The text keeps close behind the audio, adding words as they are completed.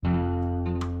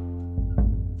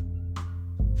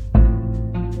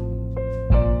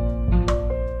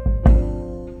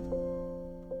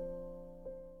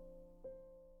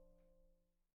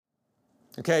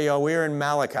Okay, y'all, we are in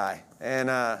Malachi,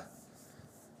 and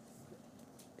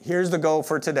here's the goal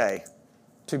for today,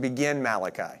 to begin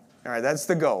Malachi. All right, that's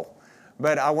the goal.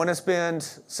 But I want to spend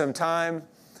some time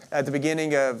at the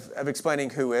beginning of explaining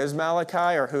who is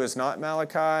Malachi or who is not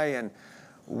Malachi, and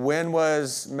when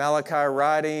was Malachi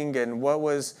writing, and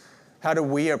how do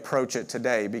we approach it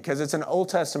today? Because it's an Old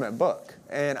Testament book.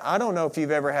 And I don't know if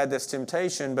you've ever had this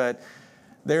temptation, but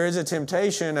there is a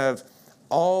temptation of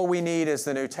all we need is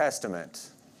the New Testament.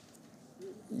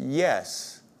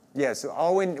 Yes.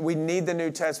 All we need the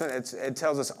New Testament. It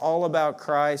tells us all about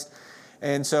Christ.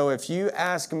 And so if you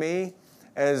ask me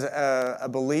as a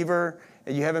believer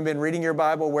and you haven't been reading your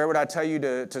Bible, where would I tell you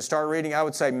to start reading? I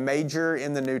would say major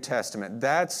in the New Testament.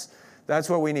 That's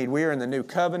what we need. We are in the New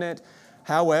Covenant.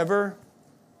 However,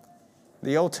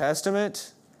 the Old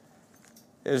Testament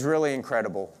is really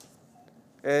incredible.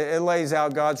 It lays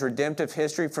out God's redemptive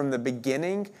history from the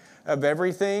beginning of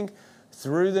everything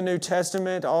through the New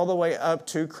Testament all the way up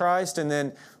to Christ. And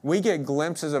then we get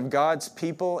glimpses of God's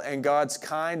people and God's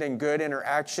kind and good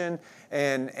interaction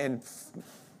and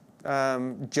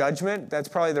judgment. That's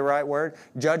probably the right word.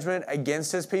 Judgment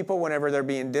against His people whenever they're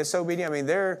being disobedient. I mean,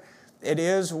 it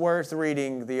is worth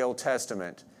reading the Old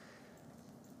Testament.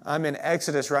 I'm in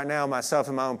Exodus right now myself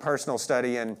in my own personal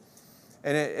study, and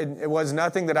it was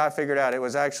nothing that I figured out. It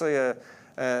was actually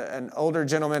an older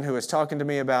gentleman who was talking to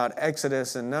me about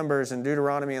Exodus and Numbers and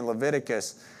Deuteronomy and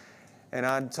Leviticus. And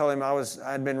I told him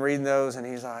I'd been reading those, and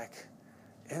he's like,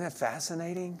 "Isn't it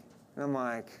fascinating?" And I'm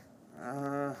like,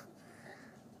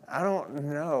 I don't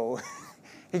know.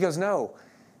 He goes, "No,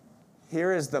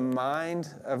 here is the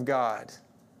mind of God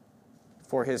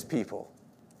for His people."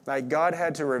 Like God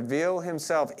had to reveal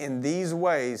Himself in these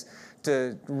ways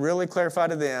to really clarify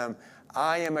to them,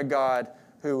 I am a God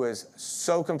who is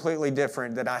so completely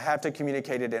different that I have to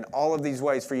communicate it in all of these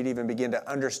ways for you to even begin to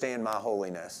understand my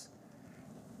holiness.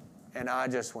 And I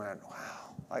just went,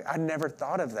 wow, like I never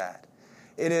thought of that.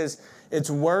 It's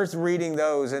worth reading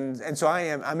those. And so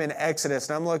I'm in Exodus,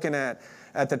 and I'm looking at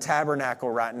the tabernacle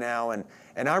right now, and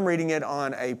I'm reading it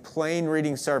on a plain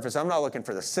reading surface. I'm not looking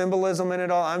for the symbolism in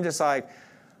it all. I'm just like,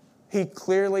 He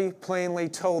clearly, plainly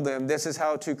told them this is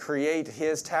how to create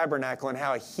His tabernacle and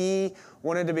how He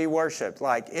wanted to be worshipped.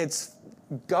 Like it's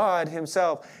God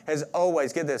Himself has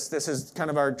always, get this is kind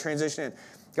of our transition in.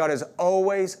 God has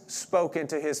always spoken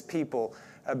to His people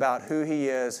about who He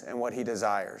is and what He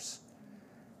desires.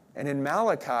 And in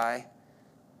Malachi,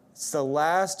 it's the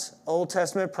last Old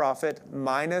Testament prophet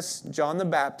minus John the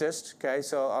Baptist. Okay,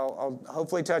 so I'll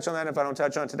hopefully touch on that. If I don't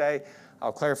touch on it today,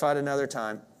 I'll clarify it another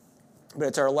time. But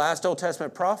it's our last Old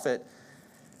Testament prophet.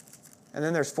 And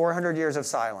then there's 400 years of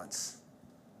silence.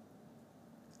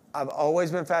 I've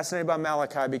always been fascinated by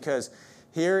Malachi because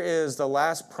here is the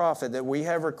last prophet that we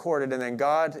have recorded, and then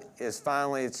God is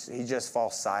finally, He just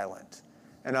falls silent.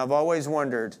 And I've always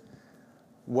wondered,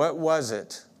 what was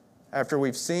it after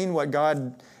we've seen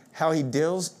how He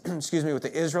deals, with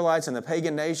the Israelites and the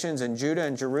pagan nations and Judah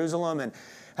and Jerusalem, and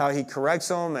how He corrects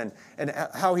them, and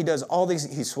how He does all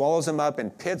these. He swallows them up in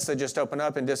pits that just open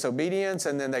up in disobedience,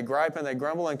 and then they gripe and they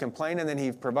grumble and complain, and then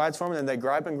He provides for them, and then they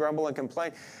gripe and grumble and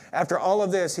complain. After all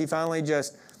of this, He finally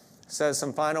just says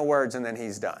some final words, and then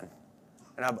He's done.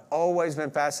 And I've always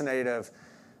been fascinated of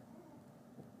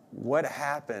what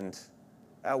happened,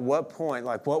 at what point,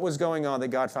 like what was going on that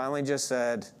God finally just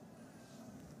said,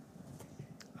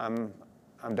 I'm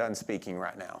done speaking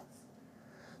right now.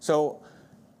 So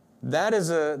that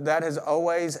has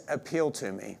always appealed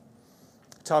to me.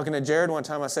 Talking to Jared one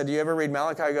time, I said, "Do you ever read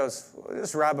Malachi?" He goes, "Well,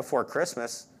 just right before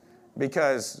Christmas,"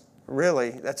 because really,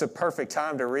 that's a perfect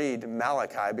time to read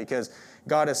Malachi because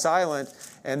God is silent,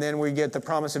 and then we get the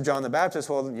promise of John the Baptist.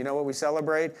 Well, you know what we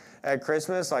celebrate at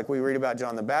Christmas? Like we read about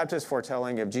John the Baptist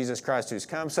foretelling of Jesus Christ who's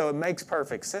come, so it makes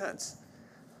perfect sense.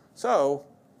 So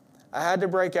I had to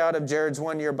break out of Jared's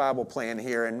one-year Bible plan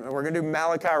here, and we're going to do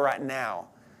Malachi right now.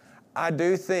 I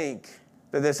do think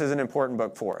that this is an important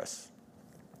book for us.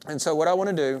 And so what I want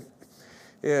to do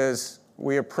is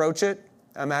we approach it.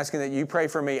 I'm asking that you pray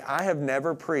for me. I have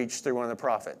never preached through one of the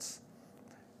prophets.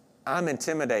 I'm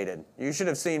intimidated. You should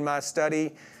have seen my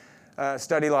study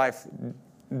life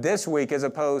this week as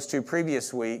opposed to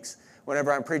previous weeks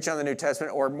whenever I'm preaching on the New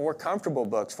Testament or more comfortable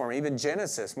books for me, even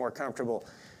Genesis, more comfortable.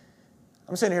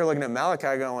 I'm sitting here looking at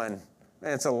Malachi going,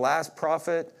 man, it's the last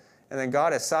prophet, and then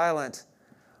God is silent.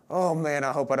 Oh, man,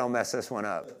 I hope I don't mess this one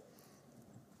up.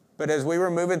 But as we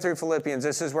were moving through Philippians,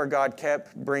 this is where God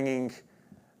kept bringing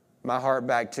my heart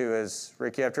back to is,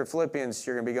 Ricky, after Philippians,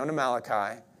 you're going to be going to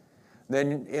Malachi.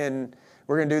 Then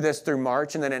we're going to do this through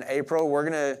March, and then in April, we're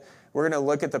going We're going to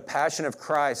look at the Passion of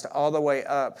Christ all the way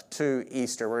up to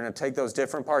Easter. We're going to take those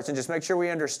different parts and just make sure we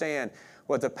understand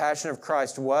what the Passion of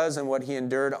Christ was and what he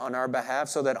endured on our behalf,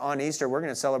 so that on Easter we're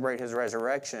going to celebrate his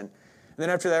resurrection. And then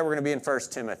after that, we're going to be in 1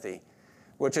 Timothy,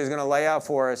 which is going to lay out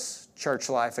for us church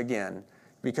life again,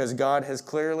 because God has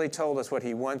clearly told us what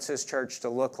he wants his church to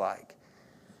look like.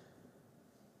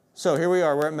 So here we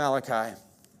are. We're at Malachi.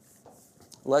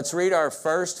 Let's read our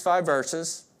first 5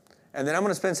 verses. And then I'm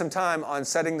going to spend some time on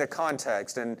setting the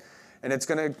context, and it's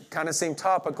going to kind of seem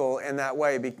topical in that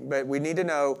way, but we need to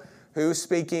know who's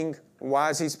speaking, why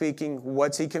is he speaking,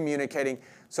 what's he communicating,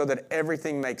 so that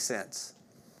everything makes sense.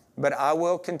 But I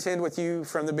will contend with you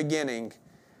from the beginning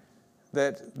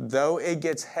that though it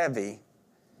gets heavy,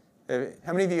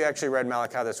 how many of you actually read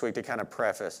Malachi this week to kind of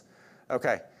preface?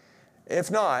 Okay. If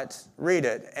not, read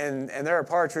it, and there are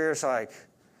parts where you're just like,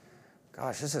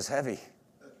 gosh, this is heavy.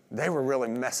 They were really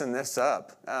messing this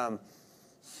up.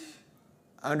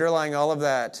 Underlying all of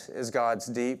that is God's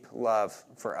deep love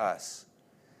for us.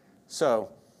 So,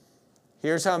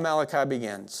 here's how Malachi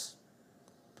begins.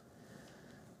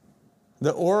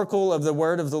 The oracle of the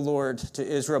word of the Lord to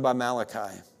Israel by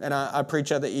Malachi. And I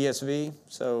preach out the ESV,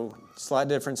 so slight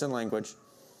difference in language.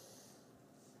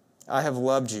 I have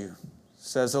loved you,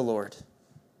 says the Lord.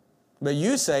 But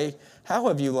you say, how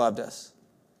have you loved us?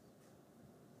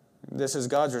 This is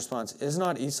God's response. Is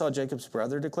not Esau Jacob's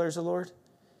brother, declares the Lord?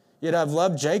 Yet I've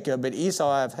loved Jacob, but Esau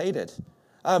I have hated.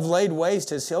 I have laid waste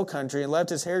his hill country and left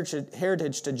his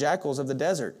heritage to jackals of the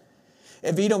desert.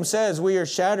 If Edom says, we are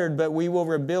shattered, but we will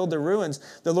rebuild the ruins,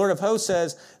 the Lord of hosts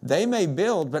says, they may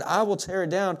build, but I will tear it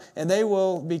down, and they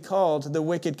will be called the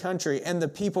wicked country, and the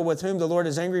people with whom the Lord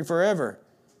is angry forever.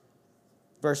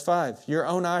 Verse 5, your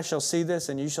own eyes shall see this,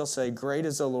 and you shall say, great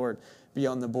is the Lord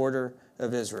beyond the border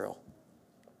of Israel.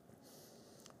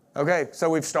 Okay, so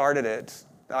we've started it.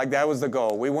 Like that was the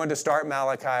goal. We wanted to start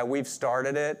Malachi. We've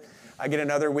started it. I get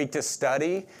another week to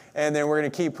study, and then we're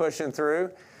going to keep pushing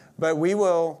through. But we're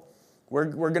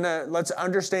going to, let's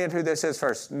understand who this is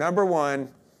first. Number one,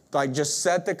 like just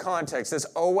set the context. This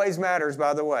always matters,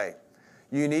 by the way.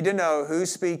 You need to know who's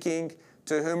speaking,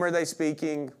 to whom are they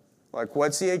speaking, like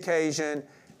what's the occasion,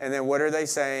 and then what are they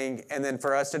saying, and then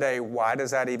for us today, why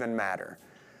does that even matter?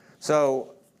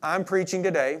 So I'm preaching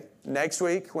today. Next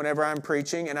week, whenever I'm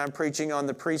preaching, and I'm preaching on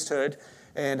the priesthood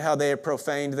and how they have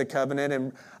profaned the covenant,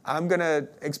 and I'm going to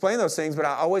explain those things, but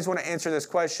I always want to answer this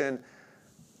question.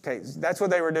 Okay, that's what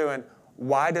they were doing.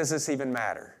 Why does this even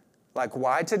matter? Like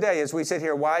why today, as we sit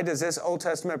here, why does this Old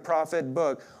Testament prophet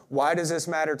book, why does this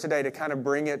matter today to kind of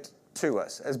bring it to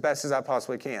us as best as I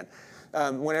possibly can?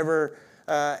 Whenever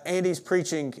Andy's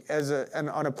preaching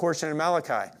on a portion in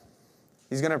Malachi,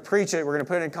 he's going to preach it, we're going to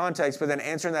put it in context, but then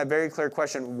answering that very clear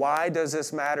question, why does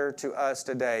this matter to us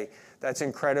today? That's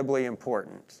incredibly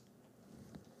important.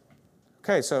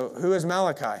 Okay, so who is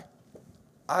Malachi?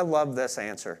 I love this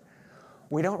answer.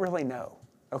 We don't really know,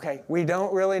 okay? We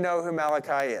don't really know who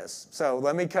Malachi is. So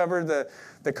let me cover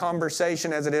the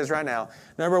conversation as it is right now.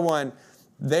 Number one,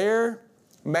 there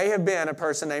may have been a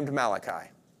person named Malachi.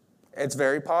 It's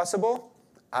very possible.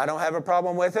 I don't have a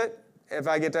problem with it. If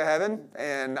I get to heaven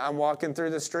and I'm walking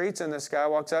through the streets and this guy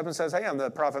walks up and says, hey, I'm the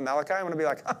prophet Malachi, I'm going to be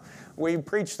like, we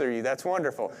preached through you. That's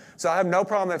wonderful. So I have no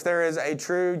problem if there is a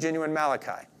true, genuine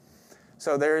Malachi.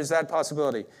 So there is that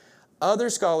possibility. Other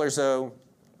scholars, though,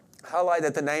 highlight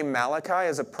that the name Malachi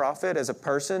as a prophet, as a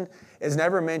person, is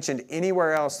never mentioned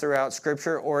anywhere else throughout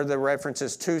Scripture or the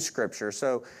references to Scripture.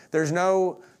 So there's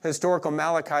no historical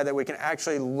Malachi that we can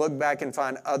actually look back and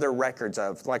find other records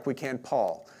of, like we can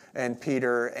Paul and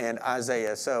Peter and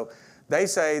Isaiah. So they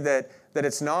say that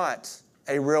it's not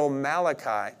a real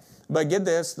Malachi. But get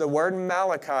this, the word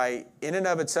Malachi in and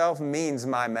of itself means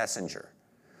my messenger.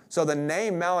 So the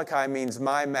name Malachi means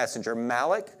my messenger.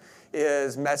 Malach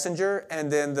is messenger,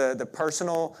 and then the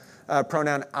personal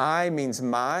pronoun I means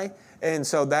my, and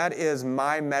so that is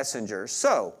my messenger.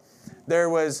 So there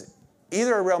was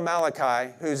either a real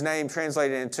Malachi whose name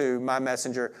translated into my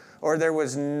messenger, or there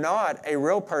was not a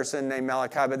real person named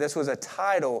Malachi, but this was a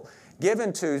title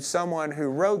given to someone who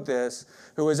wrote this,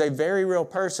 who was a very real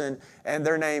person, and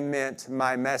their name meant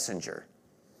my messenger.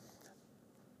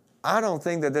 I don't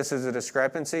think that this is a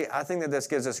discrepancy. I think that this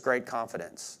gives us great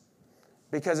confidence,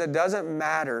 because it doesn't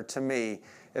matter to me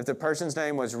if the person's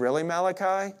name was really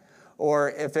Malachi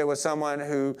or if it was someone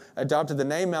who adopted the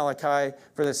name Malachi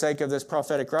for the sake of this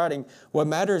prophetic writing. What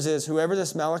matters is whoever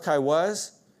this Malachi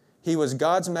was, he was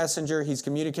God's messenger. He's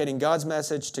communicating God's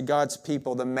message to God's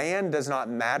people. The man does not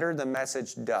matter. The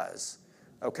message does.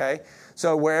 Okay?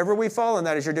 So wherever we fall in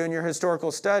that, as you're doing your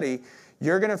historical study,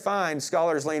 you're going to find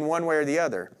scholars lean one way or the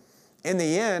other. In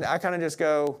the end, I kind of just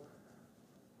go,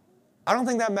 I don't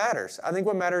think that matters. I think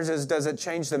what matters is, does it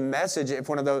change the message if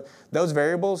one of those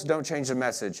variables don't change the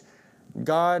message?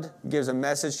 God gives a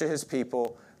message to his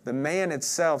people. The man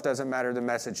itself doesn't matter. The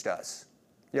message does.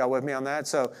 Y'all with me on that?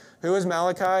 So who is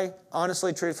Malachi?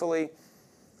 Honestly, truthfully,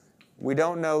 we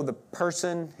don't know the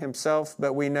person himself,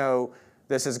 but we know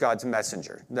this is God's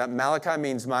messenger. That Malachi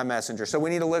means my messenger. So we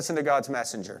need to listen to God's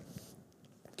messenger.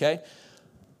 Okay?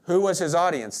 Who was his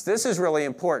audience? This is really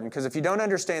important, because if you don't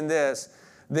understand this,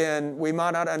 then we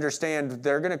might not understand.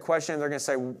 They're going to question, they're going to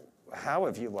say, how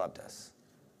have you loved us?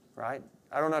 Right?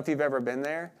 I don't know if you've ever been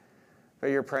there,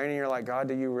 but you're praying and you're like, God,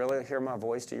 do you really hear my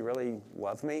voice? Do you really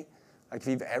love me? Like, if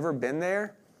you've ever been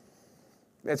there,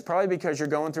 it's probably because you're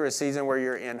going through a season where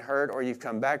you're in hurt or you've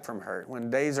come back from hurt. When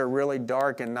days are really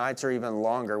dark and nights are even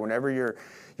longer. Whenever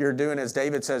you're doing, as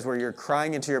David says, where you're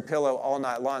crying into your pillow all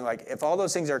night long. Like, if all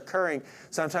those things are occurring,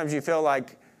 sometimes you feel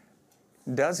like,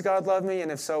 does God love me?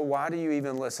 And if so, why do you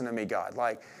even listen to me, God?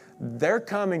 Like, they're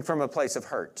coming from a place of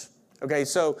hurt. Okay,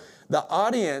 so the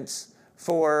audience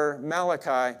for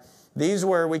Malachi, these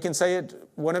were, we can say it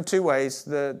one of two ways.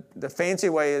 The fancy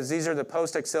way is these are the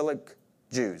post-exilic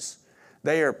Jews.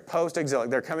 They are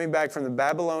post-exilic. They're coming back from the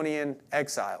Babylonian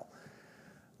exile.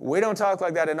 We don't talk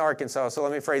like that in Arkansas, so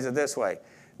let me phrase it this way.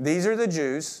 These are the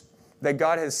Jews that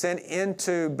God has sent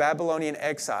into Babylonian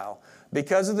exile.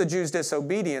 Because of the Jews'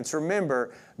 disobedience,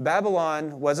 remember,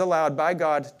 Babylon was allowed by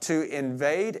God to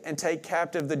invade and take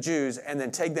captive the Jews and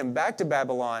then take them back to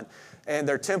Babylon, and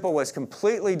their temple was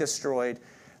completely destroyed.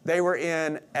 They were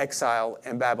in exile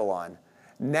in Babylon.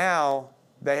 Now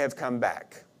they have come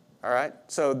back. All right?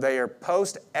 So they are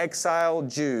post-exile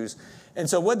Jews. And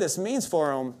so what this means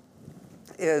for them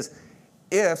is,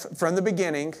 if from the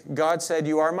beginning God said,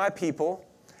 you are my people,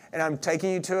 and I'm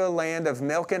taking you to a land of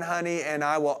milk and honey, and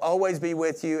I will always be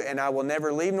with you, and I will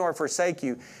never leave nor forsake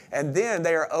you. And then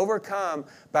they are overcome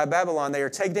by Babylon. They are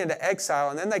taken into exile,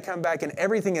 and then they come back, and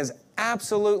everything is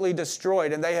absolutely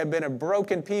destroyed, and they have been a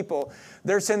broken people.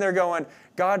 They're sitting there going,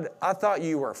 God, I thought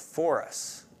you were for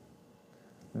us.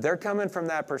 They're coming from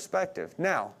that perspective.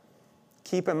 Now,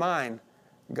 keep in mind,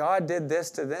 God did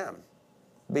this to them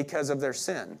because of their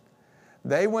sin.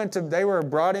 They were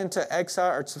brought into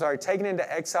exile, taken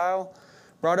into exile,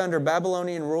 brought under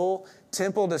Babylonian rule,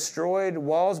 temple destroyed,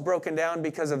 walls broken down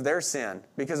because of their sin,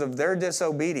 because of their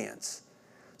disobedience.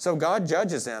 So God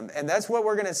judges them. And that's what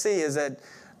we're going to see, is that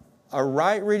a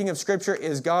right reading of Scripture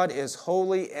is God is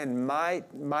holy and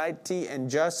mighty and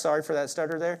just. Sorry for that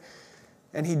stutter there.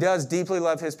 And he does deeply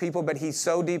love his people, but he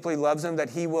so deeply loves them that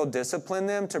he will discipline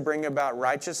them to bring about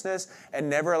righteousness and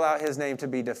never allow his name to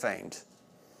be defamed.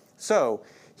 So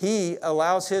he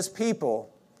allows his people,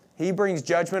 he brings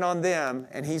judgment on them,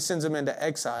 and he sends them into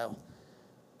exile.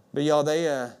 But y'all,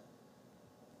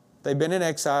 they've been in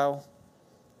exile.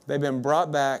 They've been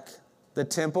brought back. The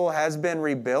temple has been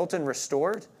rebuilt and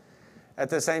restored.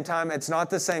 At the same time, it's not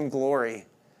the same glory.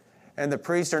 And the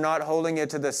priests are not holding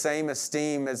it to the same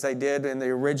esteem as they did in the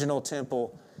original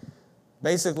temple.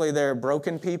 Basically, they're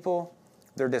broken people.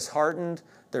 They're disheartened.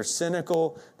 They're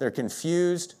cynical. They're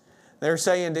confused. They're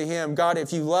saying to him, God,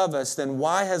 if you love us, then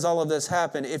why has all of this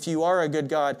happened? If you are a good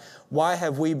God, why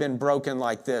have we been broken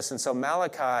like this? And so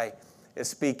Malachi is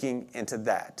speaking into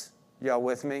that. Y'all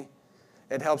with me?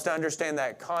 It helps to understand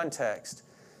that context,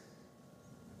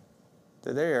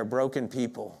 that they are broken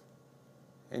people.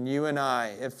 And you and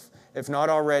I, if not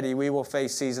already, we will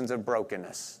face seasons of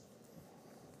brokenness.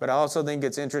 But I also think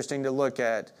it's interesting to look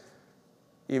at,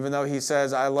 even though he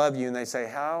says, I love you, and they say,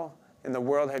 how in the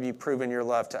world have you proven your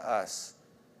love to us?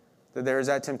 That there is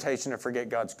that temptation to forget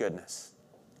God's goodness.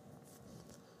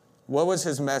 What was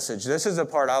his message? This is the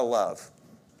part I love.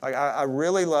 I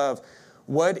really love,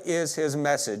 what is his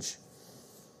message?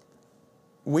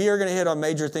 We are going to hit on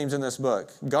major themes in this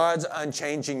book. God's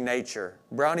unchanging nature.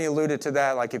 Brownie alluded to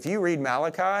that. Like, if you read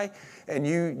Malachi and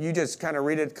you just kind of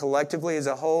read it collectively as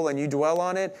a whole and you dwell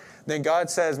on it, then God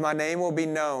says, my name will be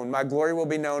known, my glory will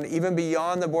be known even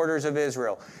beyond the borders of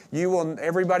Israel.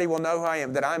 Everybody will know who I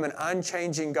am, that I'm an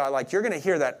unchanging God. Like, you're going to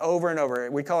hear that over and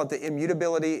over. We call it the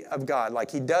immutability of God.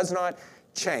 Like, he does not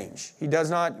change. He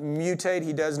does not mutate.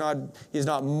 He is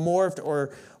not morphed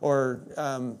or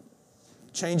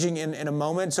changing in a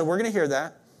moment. So we're going to hear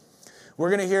that. We're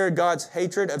going to hear God's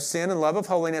hatred of sin and love of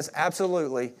holiness.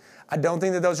 Absolutely. I don't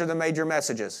think that those are the major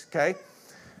messages. Okay?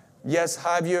 Yes,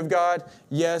 high view of God.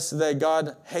 Yes, that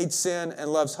God hates sin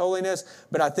and loves holiness.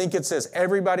 But I think it's this.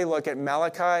 Everybody look at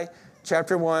Malachi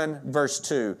chapter 1, verse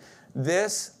 2.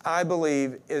 This, I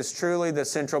believe, is truly the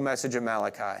central message of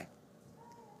Malachi.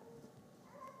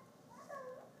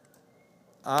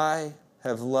 I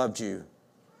have loved you,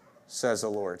 says the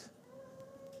Lord.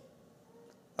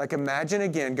 Like imagine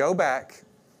again, go back.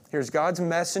 Here's God's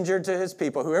messenger to his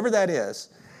people, whoever that is.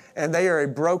 And they are a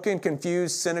broken,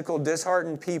 confused, cynical,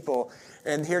 disheartened people.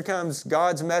 And here comes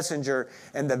God's messenger.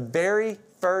 And the very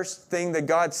first thing that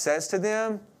God says to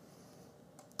them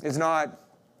is not,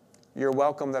 "You're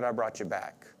welcome that I brought you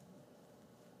back."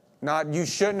 Not, "You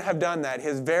shouldn't have done that."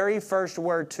 His very first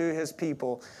word to his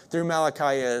people through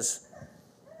Malachi is,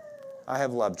 "I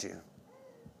have loved you."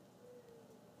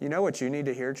 You know what you need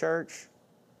to hear, church?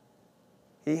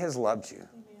 He has loved you.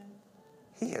 Amen.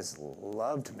 He has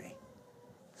loved me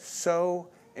so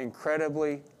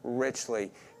incredibly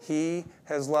richly. He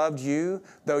has loved you,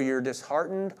 though you're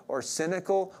disheartened or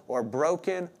cynical or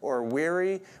broken or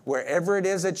weary. Wherever it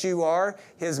is that you are,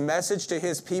 his message to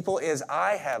his people is,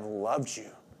 "I have loved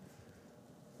you."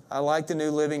 I like the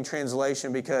New Living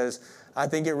Translation because I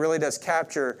think it really does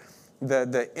capture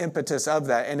the impetus of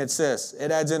that. And it's this.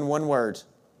 It adds in one word.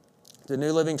 The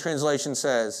New Living Translation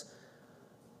says,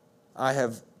 "I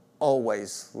have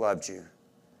always loved you."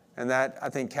 And that, I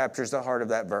think, captures the heart of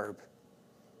that verb.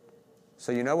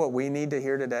 So you know what we need to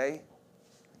hear today?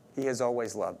 He has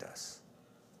always loved us.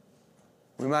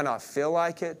 We might not feel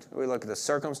like it. We look at the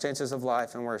circumstances of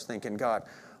life and we're thinking, "God,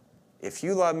 if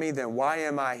you love me, then why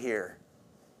am I here?"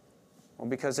 Well,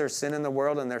 because there's sin in the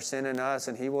world and there's sin in us,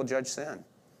 and he will judge sin.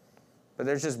 But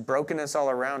there's just brokenness all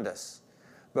around us.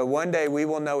 But one day we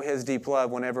will know his deep love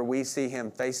whenever we see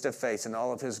him face to face in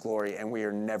all of his glory, and we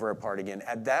are never apart again.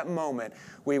 At that moment,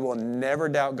 we will never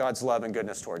doubt God's love and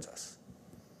goodness towards us.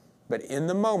 But in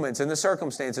the moments, in the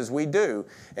circumstances, we do.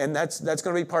 And that's going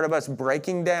to be part of us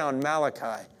breaking down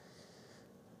Malachi.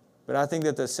 But I think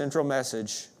that the central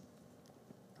message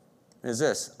is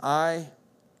this: I,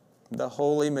 the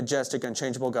holy, majestic,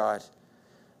 unchangeable God,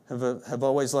 have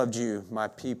always loved you, my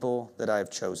people that I have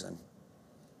chosen.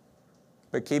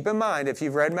 But keep in mind, if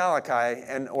you've read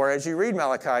Malachi, or as you read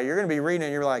Malachi, you're going to be reading it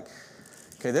and you're like,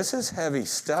 "Okay, this is heavy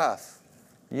stuff."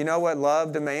 You know what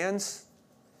love demands?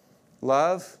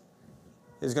 Love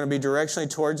is going to be directionally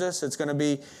towards us. It's going to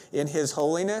be in his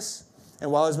holiness.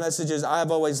 And while his message is, "I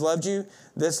have always loved you,"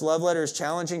 this love letter is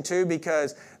challenging too,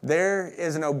 because there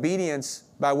is an obedience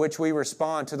by which we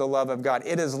respond to the love of God.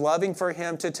 It is loving for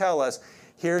him to tell us,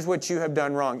 "Here's what you have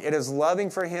done wrong." It is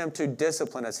loving for him to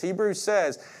discipline us. Hebrews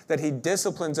says that he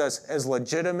disciplines us as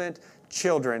legitimate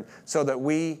children so that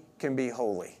we can be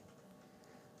holy.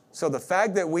 So the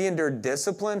fact that we endure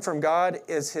discipline from God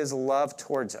is his love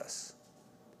towards us.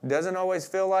 It doesn't always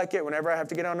feel like it. Whenever I have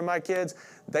to get onto my kids,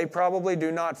 they probably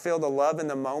do not feel the love in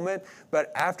the moment.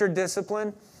 But after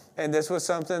discipline, and this was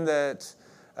something that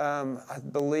I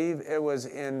believe it was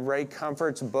in Ray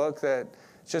Comfort's book, that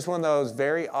it's just one of those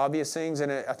very obvious things,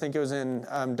 and I think it was in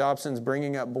Dobson's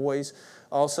Bringing Up Boys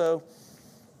also.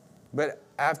 But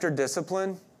after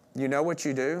discipline, you know what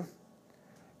you do?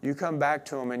 You come back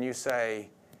to them and you say,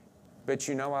 "But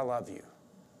you know I love you."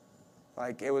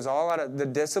 Like, it was all out of, the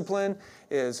discipline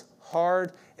is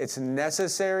hard, it's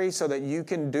necessary so that you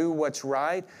can do what's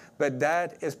right, but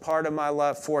that is part of my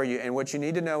love for you. And what you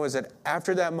need to know is that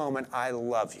after that moment, I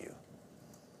love you.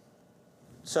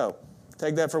 So,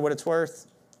 take that for what it's worth.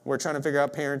 We're trying to figure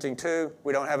out parenting too.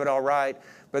 We don't have it all right,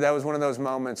 but that was one of those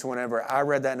moments whenever I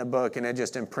read that in a book and it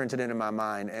just imprinted into my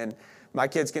mind. And my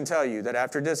kids can tell you that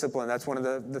after discipline, that's one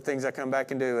of the things I come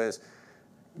back and do is,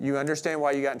 "You understand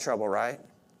why you got in trouble, right?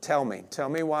 Tell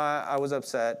me why I was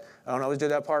upset. I don't always do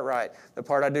that part right. The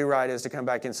part I do right is to come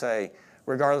back and say,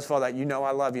 regardless of all that, you know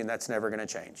I love you and that's never going to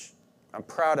change. I'm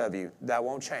proud of you. That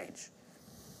won't change."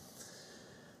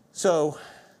 So,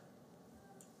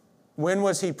 when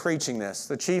was he preaching this?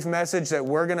 The chief message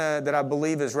that I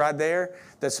believe is right there,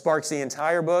 that sparks the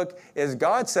entire book, is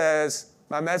God says,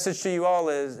 "My message to you all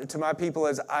is, to my people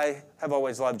is, I have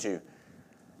always loved you."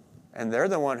 And they're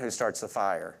the one who starts the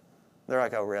fire. They're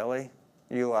like, "Oh, really?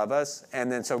 You love us?" And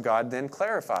then so God then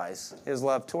clarifies his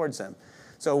love towards them.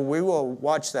 So we will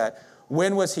watch that.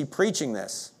 When was he preaching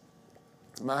this?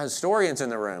 My historians in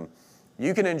the room,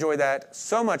 you can enjoy that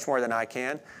so much more than I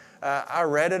can. I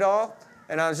read it all,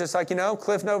 and I was just like,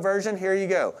 Cliff Note version, here you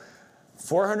go.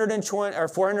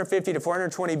 450 to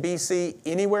 420 BC,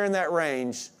 anywhere in that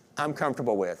range, I'm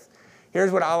comfortable with.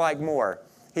 Here's what I like more.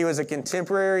 He was a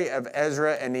contemporary of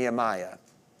Ezra and Nehemiah.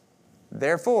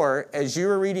 Therefore, as you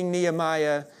are reading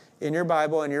Nehemiah in your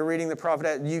Bible and you're reading the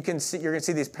prophet, you're going to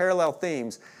see these parallel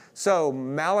themes. So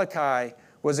Malachi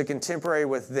was a contemporary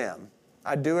with them.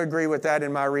 I do agree with that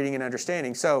in my reading and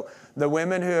understanding. So the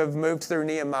women who have moved through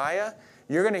Nehemiah,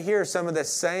 you're going to hear some of the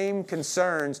same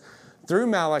concerns through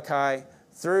Malachi,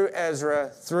 through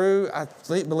Ezra, I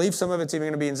believe some of it's even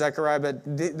going to be in Zechariah, but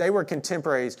they were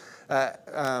contemporaries,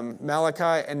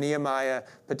 Malachi and Nehemiah,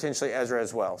 potentially Ezra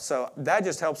as well. So that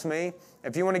just helps me.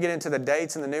 If you want to get into the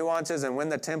dates and the nuances and when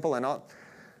the temple and all,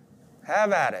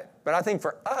 have at it. But I think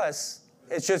for us,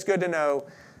 it's just good to know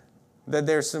that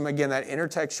there's some, again, that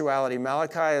intertextuality.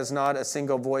 Malachi is not a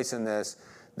single voice in this,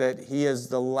 that he is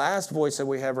the last voice that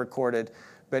we have recorded,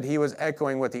 but he was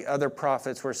echoing what the other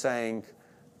prophets were saying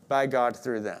by God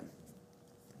through them.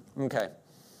 Okay.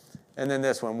 And then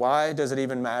this one, why does it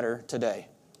even matter today?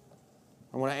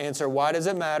 I want to answer, why does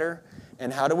it matter,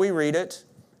 and how do we read it?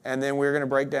 And then we're going to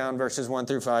break down verses 1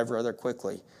 through 5 rather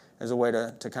quickly as a way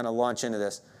to kind of launch into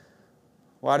this.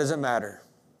 Why does it matter?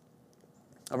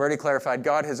 I've already clarified,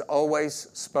 God has always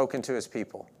spoken to his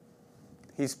people.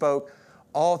 He spoke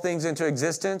all things into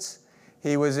existence.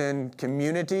 He was in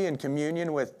community and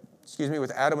communion with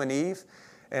Adam and Eve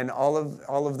and all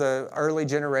of the early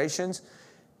generations.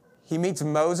 He meets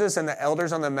Moses and the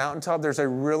elders on the mountaintop. There's a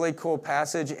really cool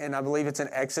passage, and I believe it's in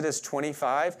Exodus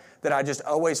 25, that I just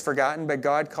always forgotten. But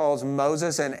God calls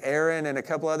Moses and Aaron and a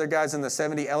couple other guys and the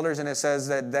 70 elders, and it says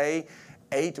that they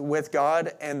ate with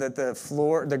God and that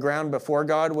the ground before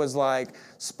God was like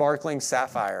sparkling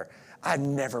sapphire. I'd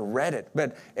never read it,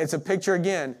 but it's a picture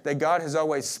again that God has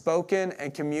always spoken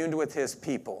and communed with his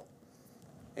people,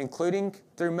 including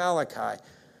through Malachi.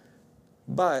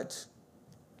 But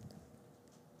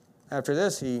after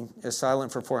this, he is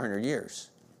silent for 400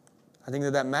 years. I think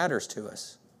that matters to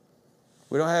us.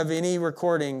 We don't have any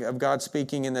recording of God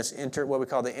speaking in this what we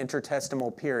call the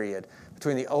intertestamental period.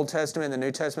 Between the Old Testament and the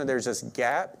New Testament, there's this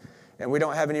gap, and we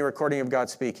don't have any recording of God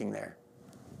speaking there.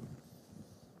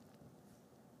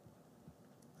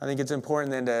 I think it's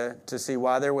important then to see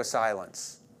why there was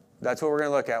silence. That's what we're going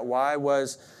to look at. Why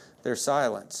was there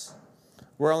silence?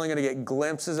 We're only going to get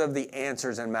glimpses of the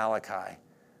answers in Malachi.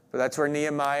 But that's where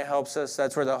Nehemiah helps us.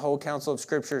 That's where the whole counsel of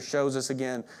Scripture shows us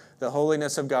again the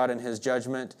holiness of God and his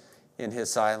judgment in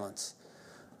his silence.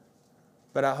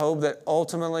 But I hope that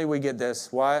ultimately we get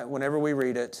this. Why, whenever we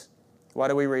read it, why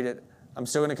do we read it? I'm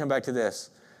still going to come back to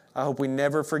this. I hope we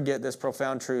never forget this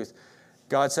profound truth.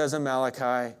 God says in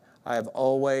Malachi, I have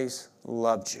always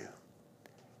loved you.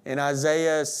 In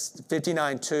Isaiah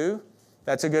 59:2,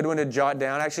 that's a good one to jot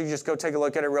down. Actually, just go take a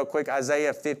look at it real quick.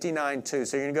 Isaiah 59:2.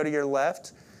 So you're going to go to your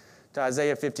left to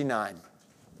Isaiah 59.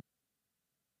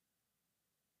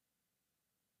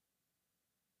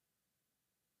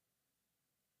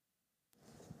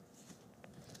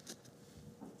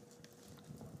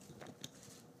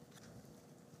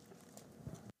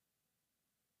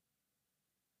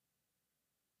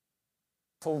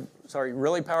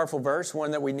 Really powerful verse,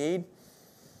 one that we need.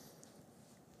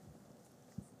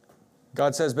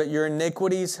 God says, but your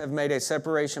iniquities have made a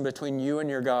separation between you and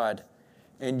your God,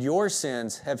 and your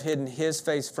sins have hidden his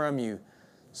face from you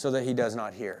so that he does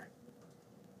not hear.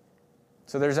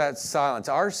 So there's that silence.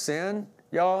 Our sin,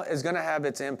 y'all, is going to have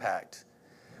its impact.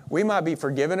 We might be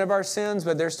forgiven of our sins,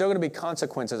 but there's still going to be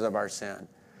consequences of our sin.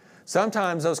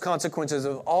 Sometimes those consequences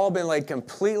have all been laid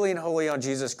completely and wholly on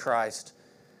Jesus Christ.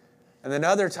 And then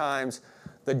other times,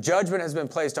 the judgment has been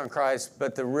placed on Christ,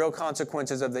 but the real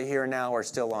consequences of the here and now are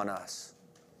still on us.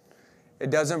 It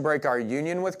doesn't break our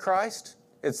union with Christ.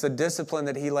 It's the discipline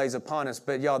that he lays upon us.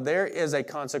 But y'all, there is a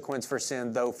consequence for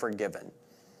sin, though forgiven.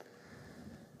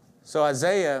 So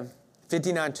Isaiah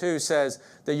 59:2 says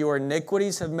that your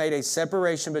iniquities have made a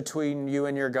separation between you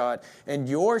and your God. And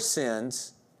your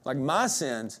sins, like my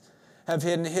sins, have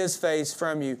hidden his face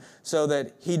from you so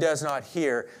that he does not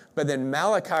hear. But then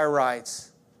Malachi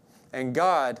writes, and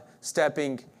God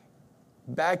stepping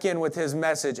back in with his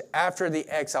message after the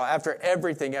exile, after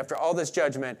everything, after all this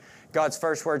judgment, God's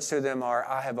first words to them are,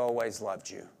 I have always loved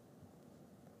you.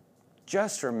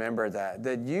 Just remember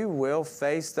that you will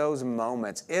face those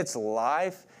moments. It's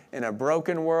life in a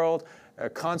broken world,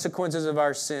 consequences of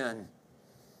our sin.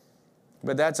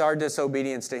 But that's our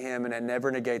disobedience to him, and it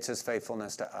never negates his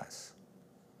faithfulness to us.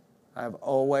 I have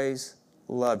always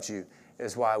loved you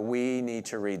is why we need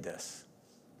to read this.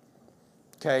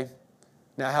 Okay?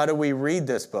 Now, how do we read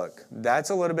this book? That's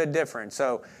a little bit different.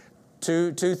 So,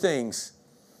 two things.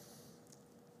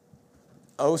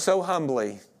 Oh, so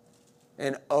humbly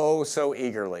and oh, so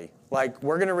eagerly. Like,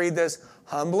 we're going to read this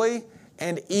humbly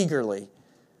and eagerly.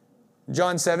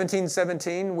 John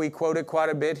 17:17, we quote it quite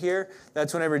a bit here.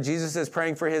 That's whenever Jesus is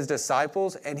praying for his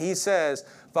disciples, and he says,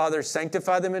 Father,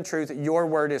 sanctify them in truth. Your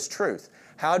word is truth.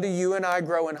 How do you and I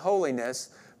grow in holiness?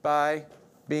 By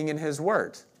being in his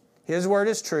word. His word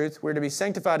is truth. We're to be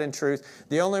sanctified in truth.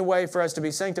 The only way for us to be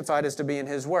sanctified is to be in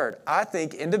His word. I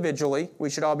think individually we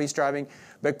should all be striving,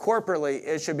 but corporately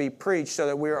it should be preached so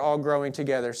that we're all growing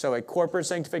together. So a corporate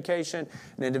sanctification,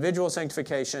 an individual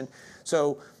sanctification.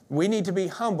 So we need to be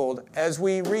humbled as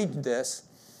we read this.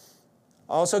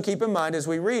 Also keep in mind as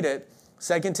we read it,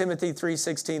 2 Timothy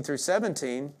 3:16 through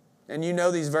 17, and you know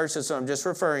these verses, so I'm just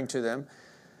referring to them.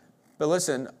 But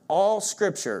listen, all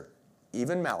Scripture,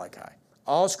 even Malachi,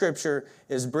 all Scripture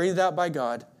is breathed out by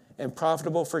God and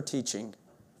profitable for teaching,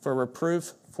 for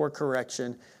reproof, for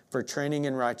correction, for training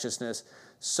in righteousness,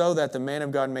 so that the man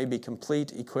of God may be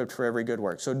complete, equipped for every good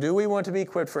work. So do we want to be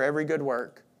equipped for every good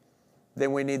work?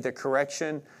 Then we need the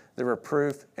correction, the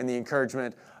reproof, and the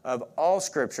encouragement of all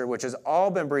Scripture, which has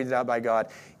all been breathed out by God,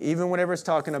 even whenever it's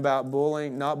talking about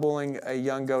not bullying a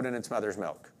young goat in its mother's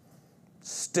milk.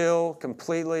 Still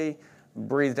completely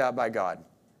breathed out by God.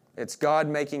 It's God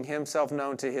making Himself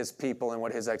known to His people and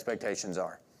what His expectations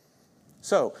are.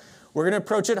 So, we're going to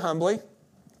approach it humbly.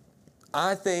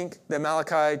 I think that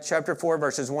Malachi chapter 4,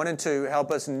 verses 1 and 2 help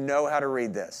us know how to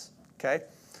read this. Okay?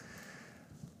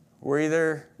 We're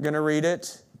either going to read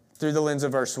it through the lens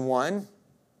of verse 1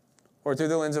 or through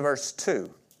the lens of verse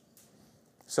 2.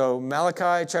 So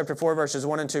Malachi chapter 4, verses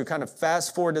 1 and 2, kind of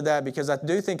fast forward to that because I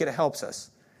do think it helps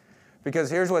us. Because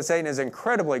here's what Satan is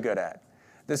incredibly good at.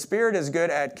 The Spirit is good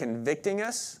at convicting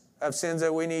us of sins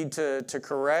that we need to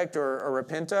correct or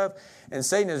repent of. And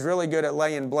Satan is really good at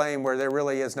laying blame where there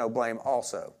really is no blame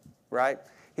also, right?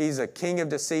 He's a king of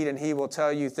deceit, and he will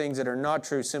tell you things that are not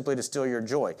true simply to steal your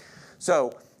joy.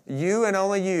 So you and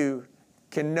only you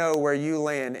can know where you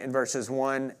land in verses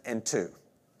 1 and 2.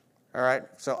 All right?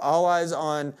 So all eyes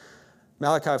on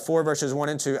Malachi 4, verses 1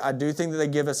 and 2. I do think that they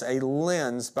give us a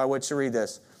lens by which to read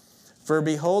this. For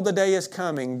behold, the day is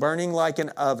coming, burning like an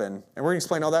oven. And we're going to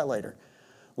explain all that later.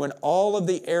 When all of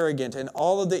the arrogant and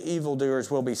all of the evildoers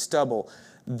will be stubble.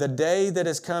 The day that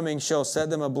is coming shall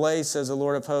set them ablaze, says the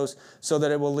Lord of hosts, so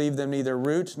that it will leave them neither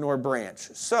root nor branch.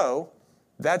 So,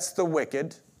 that's the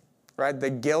wicked, right? The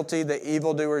guilty, the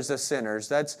evildoers, the sinners.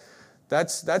 That's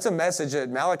a message that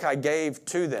Malachi gave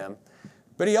to them.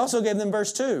 But he also gave them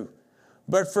verse 2.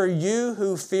 But for you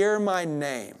who fear my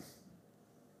name,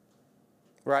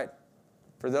 right?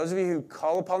 For those of you who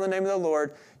call upon the name of the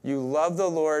Lord, you love the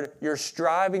Lord, you're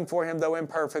striving for Him, though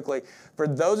imperfectly. For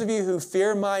those of you who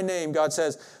fear my name, God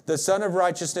says, the Son of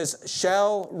Righteousness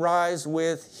shall rise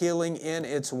with healing in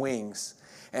its wings,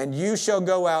 and you shall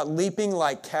go out leaping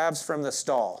like calves from the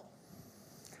stall.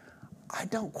 I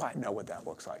don't quite know what that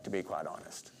looks like, to be quite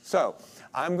honest. So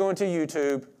I'm going to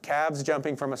YouTube, calves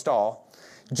jumping from a stall,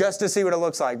 just to see what it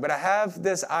looks like. But I have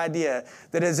this idea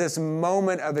that is this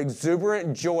moment of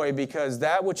exuberant joy because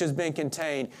that which has been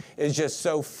contained is just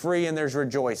so free and there's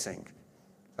rejoicing.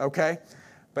 Okay?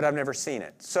 But I've never seen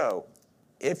it. So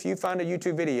if you find a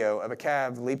YouTube video of a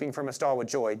calf leaping from a stall with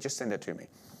joy, just send it to me.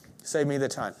 Save me the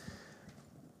time.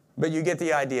 But you get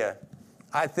the idea.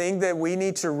 I think that we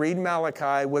need to read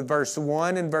Malachi with verse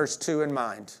 1 and verse 2 in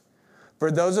mind. For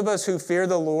those of us who fear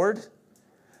the Lord,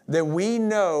 that we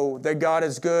know that God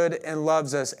is good and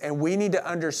loves us, and we need to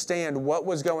understand what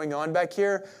was going on back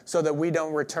here so that we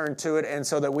don't return to it and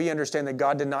so that we understand that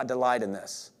God did not delight in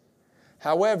this.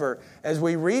 However, as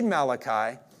we read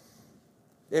Malachi,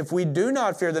 if we do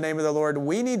not fear the name of the Lord,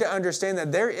 we need to understand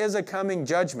that there is a coming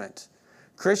judgment.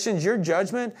 Christians, your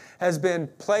judgment has been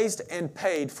placed and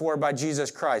paid for by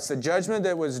Jesus Christ. The judgment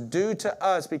that was due to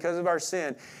us because of our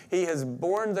sin, He has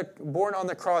borne on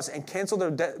the cross and canceled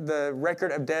the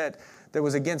record of debt that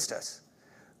was against us.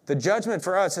 The judgment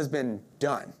for us has been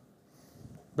done.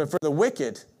 But for the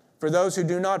wicked, for those who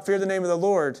do not fear the name of the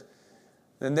Lord,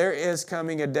 then there is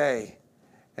coming a day.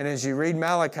 And as you read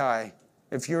Malachi,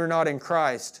 if you're not in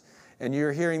Christ and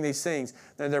you're hearing these things,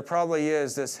 then there probably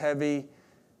is this heavy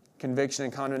conviction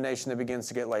and condemnation that begins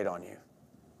to get laid on you.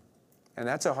 And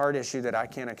that's a hard issue that I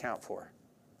can't account for.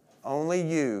 Only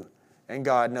you and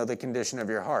God know the condition of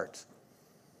your heart.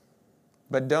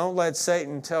 But don't let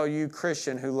Satan tell you,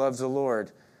 Christian who loves the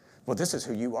Lord, well, this is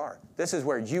who you are. This is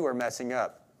where you are messing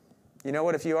up. You know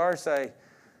what? If you are, say,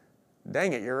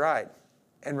 dang it, you're right.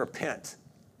 And repent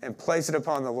and place it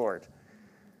upon the Lord.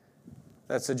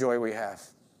 That's the joy we have.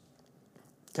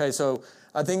 Okay, so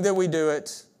I think that we do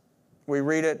it. We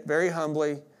read it very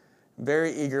humbly,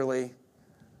 very eagerly.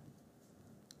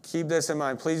 Keep this in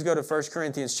mind. Please go to 1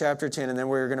 Corinthians chapter 10, and then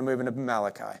we're going to move into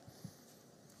Malachi.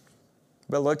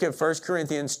 But look at 1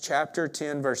 Corinthians chapter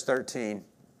 10, verse 13.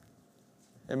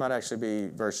 It might actually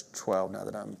be verse 12 now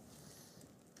that I'm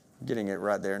getting it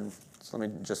right there. So let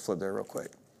me just flip there real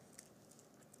quick.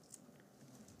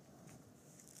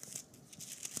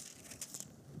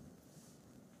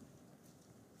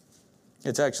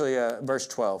 It's actually verse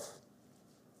 12.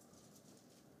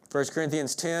 1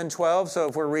 Corinthians 10:12. So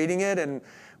if we're reading it and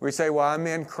we say, well, I'm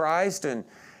in Christ, and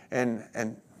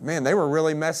man, they were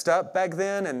really messed up back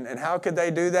then, and how could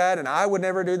they do that? And I would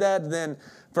never do that. Then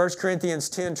 1 Corinthians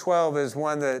 10:12 is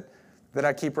one that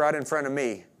I keep right in front of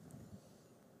me.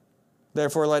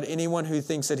 Therefore, let anyone who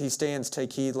thinks that he stands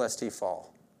take heed lest he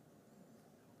fall.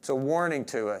 It's a warning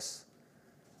to us,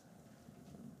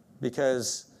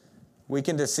 because we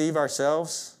can deceive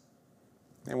ourselves,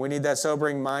 and we need that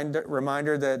sobering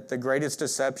reminder that the greatest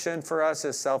deception for us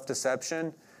is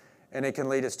self-deception, and it can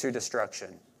lead us to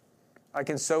destruction. I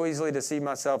can so easily deceive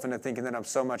myself into thinking that I'm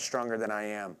so much stronger than I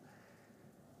am.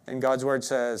 And God's word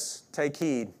says, take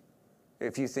heed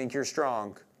if you think you're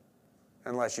strong,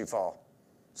 unless you fall.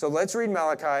 So let's read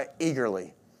Malachi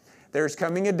eagerly. There's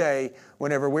coming a day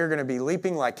whenever we're going to be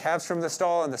leaping like calves from the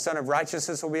stall, and the Son of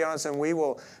Righteousness will be on us, and we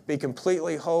will be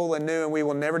completely whole and new, and we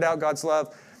will never doubt God's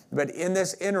love. But in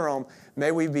this interim,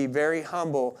 may we be very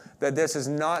humble that this is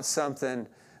not something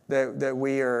that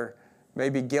we are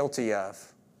maybe guilty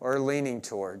of or leaning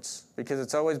towards, because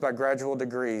it's always by gradual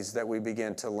degrees that we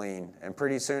begin to lean. And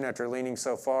pretty soon after leaning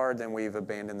so far, then we've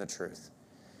abandoned the truth.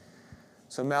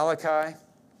 So Malachi,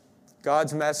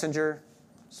 God's messenger,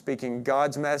 speaking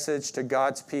God's message to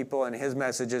God's people, and his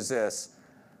message is this: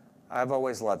 I've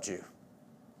always loved you.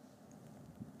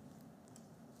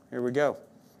 Here we go.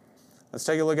 Let's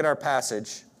take a look at our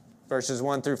passage, verses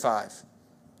 1 through 5.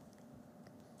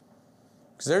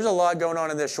 Because there's a lot going on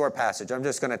in this short passage, I'm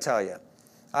just going to tell you.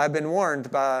 I've been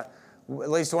warned by at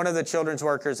least one of the children's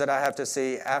workers that I have to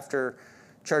see after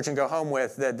church and go home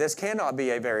with that this cannot be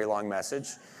a very long message.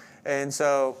 And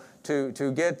so to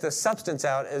get the substance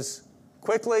out as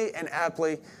quickly and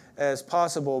aptly as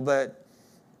possible, but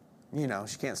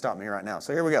she can't stop me right now.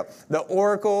 So here we go. The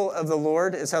oracle of the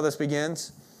Lord is how this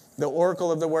begins. The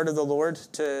oracle of the word of the Lord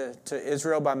to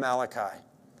Israel by Malachi.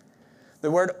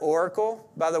 The word oracle,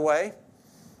 by the way,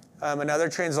 another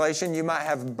translation, you might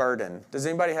have burden. Does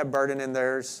anybody have burden in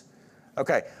theirs?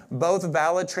 Okay, both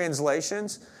valid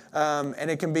translations,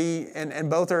 and it can be, and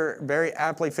both are very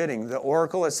aptly fitting. The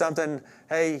oracle is something,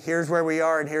 hey, here's where we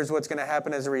are, and here's what's going to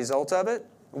happen as a result of it.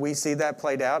 We see that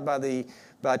played out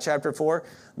by chapter 4.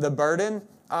 The burden,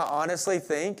 I honestly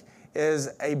think, is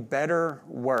a better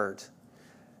word,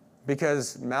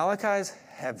 because Malachi is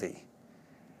heavy.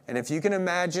 And if you can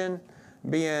imagine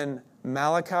being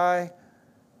Malachi,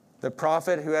 the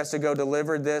prophet who has to go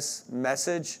deliver this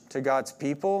message to God's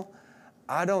people,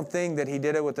 I don't think that he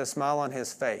did it with a smile on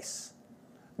his face.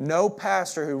 No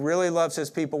pastor who really loves his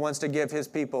people wants to give his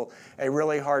people a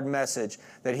really hard message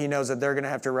that he knows that they're going to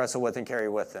have to wrestle with and carry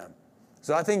with them.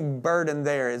 So I think burden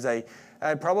there is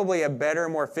probably a better,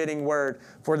 more fitting word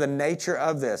for the nature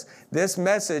of this. This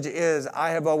message is, I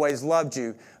have always loved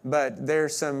you, but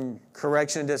there's some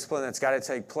correction and discipline that's got to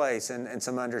take place and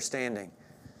some understanding.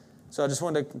 So I just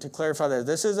wanted to clarify that.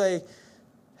 This is a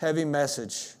heavy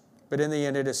message, but in the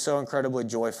end, it is so incredibly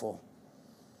joyful.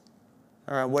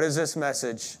 All right, what is this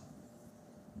message?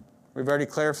 We've already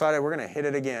clarified it. We're going to hit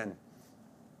it again.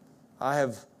 I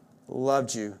have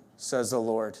loved you, says the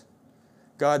Lord.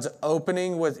 God's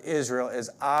opening with Israel is,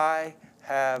 I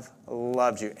have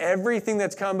loved you. Everything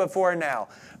that's come before now,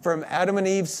 from Adam and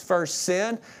Eve's first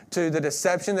sin to the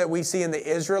deception that we see in the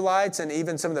Israelites and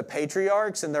even some of the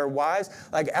patriarchs and their wives,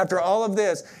 like after all of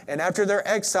this and after their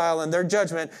exile and their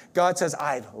judgment, God says,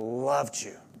 I've loved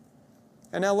you.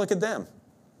 And now look at them.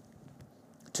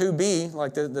 2b,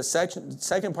 like the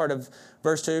second part of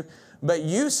verse 2, but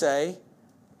you say,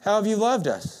 how have you loved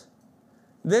us?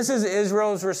 This is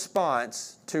Israel's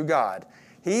response to God.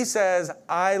 He says,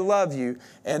 I love you.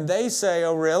 And they say,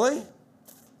 oh, really?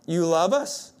 You love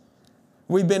us?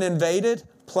 We've been invaded,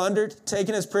 plundered,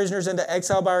 taken as prisoners into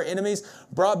exile by our enemies,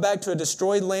 brought back to a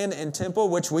destroyed land and temple,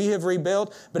 which we have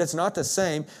rebuilt, but it's not the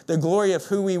same. The glory of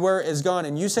who we were is gone.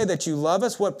 And you say that you love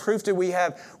us? What proof do we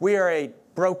have? We are a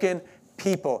broken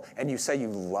people. And you say you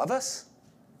love us?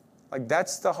 Like,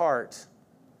 that's the heart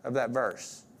of that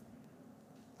verse.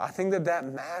 I think that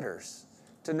matters,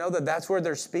 to know that that's where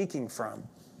they're speaking from.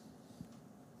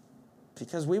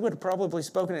 Because we would have probably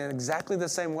spoken in exactly the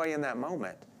same way in that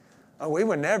moment. Oh, we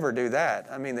would never do that.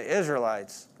 I mean, the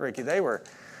Israelites, Ricky, they were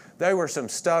some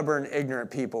stubborn,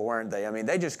 ignorant people, weren't they? I mean,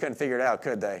 they just couldn't figure it out,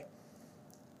 could they?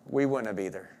 We wouldn't have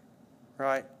either,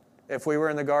 right? If we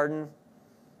were in the garden,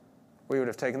 we would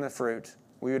have taken the fruit.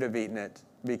 We would have eaten it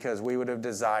because we would have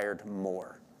desired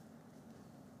more.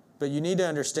 But you need to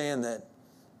understand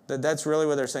that's really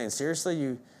what they're saying. Seriously,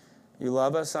 you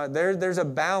love us? There's a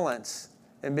balance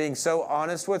in being so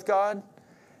honest with God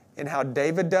and how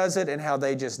David does it and how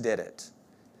they just did it.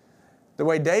 The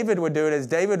way David would do it is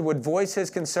David would voice his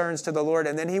concerns to the Lord,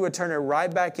 and then he would turn it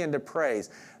right back into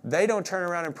praise. They don't turn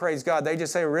around and praise God. They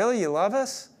just say, really, you love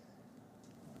us?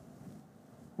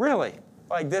 Really?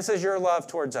 Like, this is your love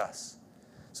towards us.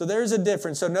 So there's a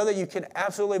difference. So know that you can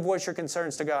absolutely voice your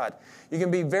concerns to God. You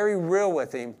can be very real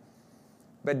with him.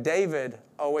 But David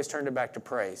always turned it back to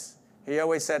praise. He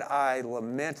always said, I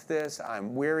lament this.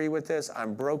 I'm weary with this.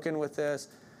 I'm broken with this.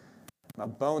 My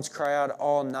bones cry out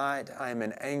all night. I am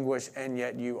in anguish, and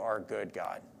yet you are good,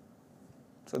 God.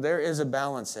 So there is a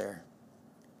balance there.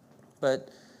 But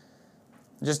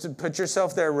just to put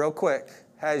yourself there real quick,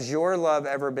 has your love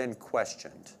ever been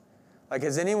questioned? Like,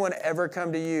 has anyone ever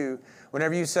come to you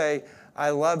whenever you say, I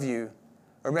love you,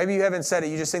 or maybe you haven't said it,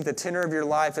 you just think the tenor of your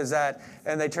life is that,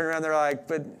 and they turn around, they're like,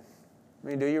 but, I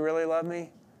mean, do you really love me?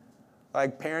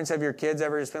 Like, parents, have your kids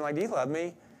ever just been like, do you love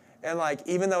me? And like,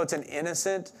 even though it's an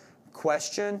innocent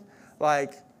question,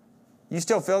 like, you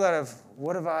still feel that of,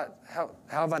 how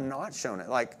have I not shown it?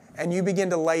 Like, and you begin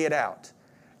to lay it out.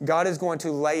 God is going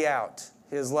to lay out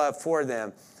his love for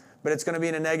them, but it's going to be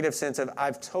in a negative sense of,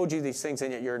 I've told you these things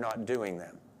and yet you're not doing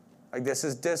them. Like, this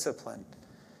is discipline.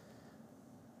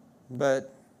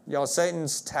 But, y'all,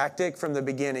 Satan's tactic from the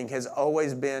beginning has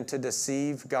always been to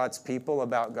deceive God's people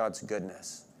about God's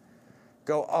goodness.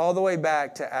 Go all the way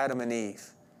back to Adam and Eve.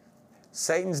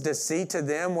 Satan's deceit to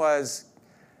them was,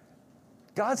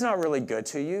 God's not really good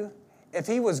to you. If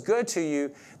he was good to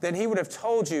you, then he would have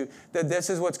told you that this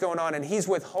is what's going on, and he's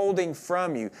withholding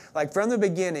from you. Like, from the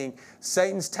beginning,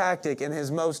 Satan's tactic, and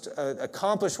his most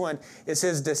accomplished one, is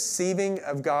his deceiving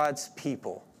of God's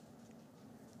people.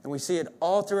 And we see it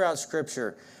all throughout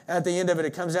Scripture. At the end of it,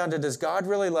 it comes down to, does God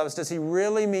really love us? Does he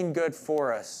really mean good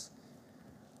for us?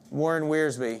 Warren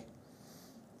Wiersbe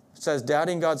says,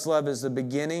 doubting God's love is the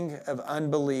beginning of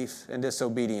unbelief and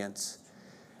disobedience.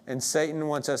 And Satan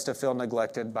wants us to feel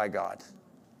neglected by God.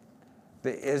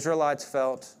 The Israelites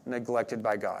felt neglected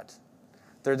by God.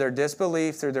 Through their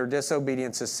disbelief, through their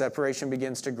disobedience, the separation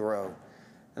begins to grow,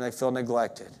 and they feel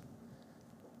neglected.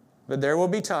 But there will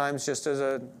be times, just as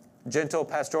a gentle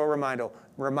pastoral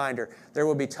reminder, there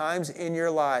will be times in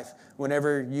your life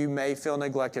whenever you may feel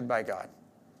neglected by God.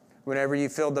 Whenever you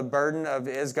feel the burden of,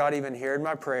 is God even hearing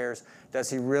my prayers?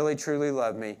 Does he really, truly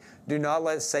love me? Do not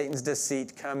let Satan's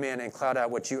deceit come in and cloud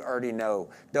out what you already know.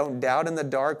 Don't doubt in the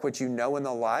dark what you know in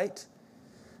the light.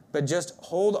 But just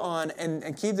hold on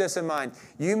and keep this in mind.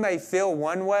 You may feel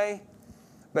one way,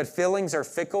 but feelings are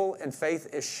fickle and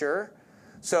faith is sure.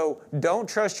 So don't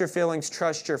trust your feelings,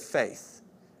 trust your faith.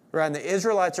 Right? And the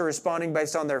Israelites are responding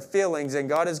based on their feelings, and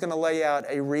God is going to lay out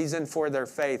a reason for their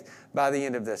faith by the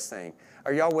end of this thing.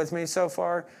 Are y'all with me so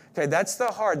far? Okay, that's the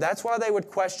hard. That's why they would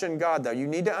question God, though. You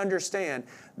need to understand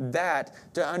that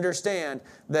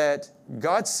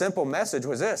God's simple message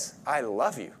was this: I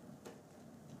love you.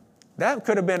 That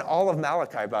could have been all of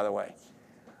Malachi, by the way.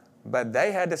 But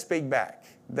they had to speak back.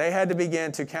 They had to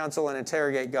begin to counsel and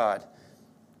interrogate God.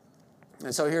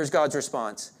 And so here's God's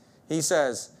response. He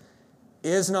says,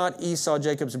 is not Esau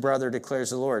Jacob's brother,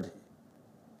 declares the Lord.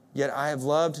 Yet I have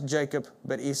loved Jacob,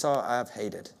 but Esau I have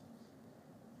hated.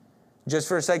 Just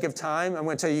for the sake of time, I'm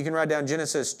going to tell you, you can write down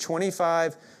Genesis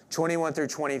 25, 21 through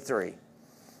 23.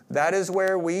 That is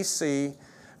where we see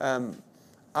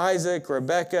Isaac,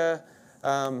 Rebekah,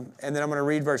 and then I'm going to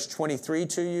read verse 23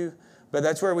 to you. But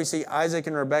that's where we see Isaac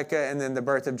and Rebekah and then the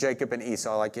birth of Jacob and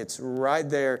Esau. Like, it's right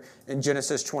there in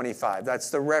Genesis 25. That's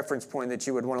the reference point that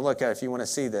you would want to look at if you want to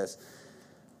see this.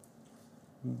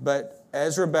 But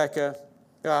as Rebekah,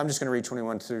 I'm just going to read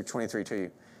 21 through 23 to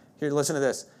you. Here, listen to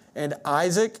this. And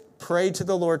Isaac prayed to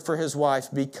the Lord for his wife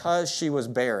because she was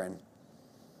barren.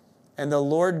 And the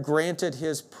Lord granted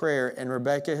his prayer, and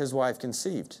Rebekah, his wife,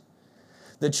 conceived.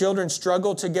 The children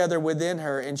struggled together within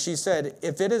her, and she said,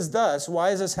 if it is thus, why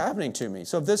is this happening to me?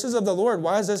 So if this is of the Lord,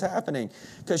 why is this happening?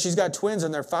 Because she's got twins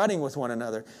and they're fighting with one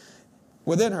another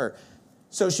within her.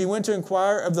 So she went to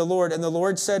inquire of the Lord, and the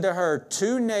Lord said to her,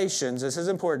 2 nations, this is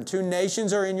important, 2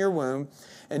 nations are in your womb,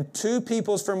 and 2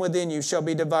 peoples from within you shall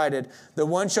be divided. The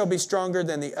one shall be stronger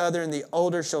than the other, and the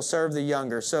older shall serve the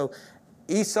younger. So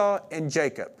Esau and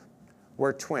Jacob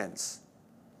were twins.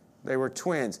 They were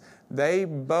twins. They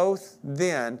both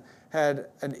then had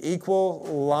an equal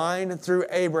line through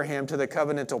Abraham to the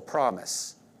covenantal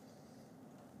promise.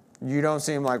 You don't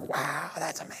seem like, wow,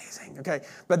 that's amazing. Okay,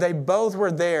 but they both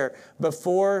were there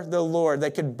before the Lord.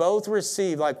 They could both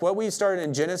receive, like what we started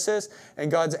in Genesis and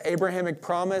God's Abrahamic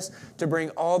promise to bring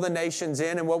all the nations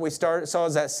in, and what we saw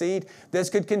as that seed.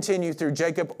 This could continue through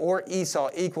Jacob or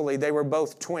Esau equally. They were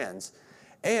both twins.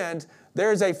 And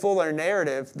There's a fuller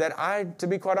narrative that I, to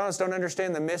be quite honest, don't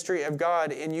understand the mystery of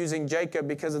God in using Jacob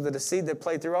because of the deceit that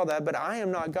played through all that. But I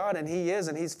am not God, and he is,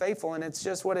 and he's faithful, and it's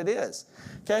just what it is.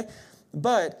 Okay?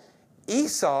 But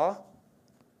Esau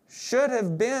should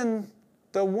have been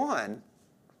the one.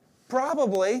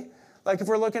 Probably. Like if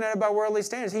we're looking at it by worldly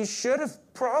standards, he should have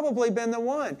probably been the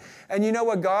one. And you know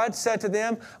what God said to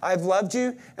them? I've loved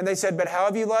you. And they said, but how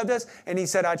have you loved us? And he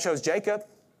said, I chose Jacob.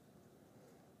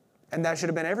 And that should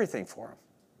have been everything for him.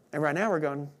 And right now we're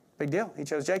going, big deal. He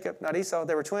chose Jacob, not Esau.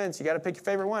 They were twins. You got to pick your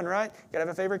favorite one, right? You got to have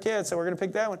a favorite kid, so we're going to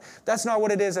pick that one. That's not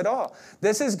what it is at all.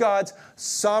 This is God's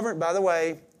sovereign, by the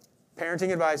way,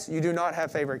 parenting advice, you do not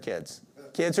have favorite kids.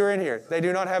 Kids who are in here, they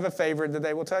do not have a favorite that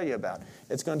they will tell you about.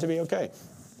 It's going to be okay.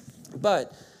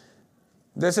 But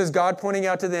this is God pointing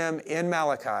out to them in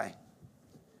Malachi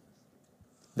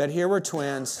that here were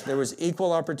twins, there was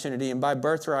equal opportunity, and by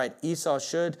birthright, Esau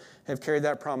should have carried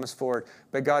that promise forward.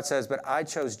 But God says, but I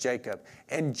chose Jacob.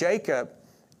 And Jacob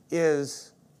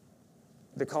is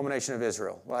the culmination of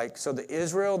Israel. So the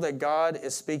Israel that God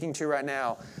is speaking to right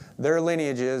now, their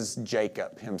lineage is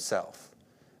Jacob himself.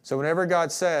 So whenever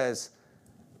God says,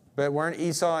 but weren't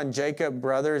Esau and Jacob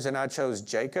brothers and I chose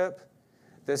Jacob?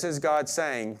 This is God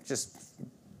saying, just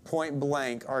point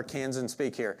blank, Arkansan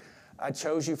speak here. I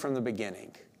chose you from the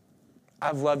beginning.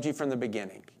 I've loved you from the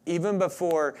beginning. Even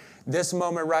before this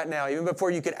moment right now, even before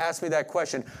you could ask me that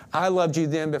question, I loved you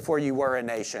then before you were a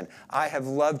nation. I have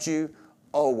loved you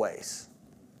always.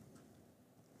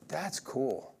 That's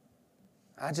cool.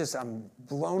 I'm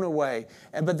blown away.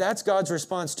 But that's God's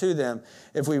response to them.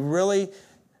 If we really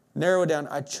narrow it down,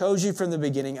 I chose you from the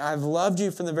beginning. I've loved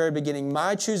you from the very beginning.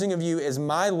 My choosing of you is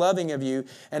my loving of you.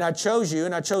 And I chose you,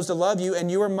 and I chose to love you, and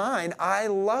you are mine. I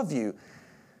love you.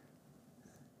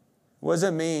 What does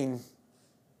it mean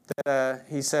that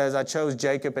he says, I chose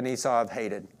Jacob and Esau I've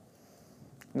hated?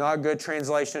 Not good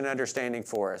translation and understanding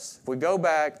for us. If we go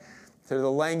back to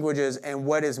the languages and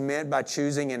what is meant by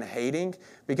choosing and hating,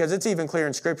 because it's even clear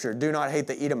in Scripture, do not hate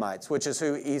the Edomites, which is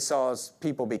who Esau's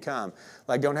people become.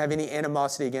 Don't have any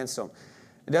animosity against them.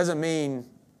 It doesn't mean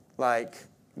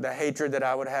the hatred that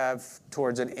I would have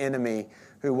towards an enemy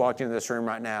who walked into this room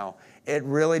right now. It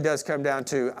really does come down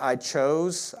to, I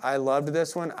chose, I loved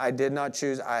this one, I did not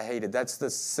choose, I hated. That's the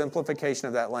simplification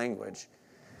of that language.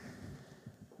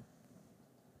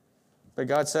 But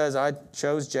God says, I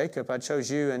chose Jacob, I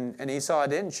chose you, and Esau I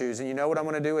didn't choose. And you know what I'm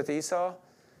going to do with Esau?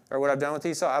 Or what I've done with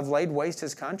Esau? I've laid waste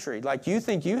his country. You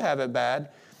think you have it bad.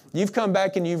 You've come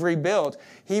back and you've rebuilt.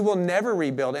 He will never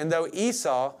rebuild. And though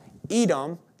Esau,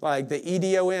 Edom, the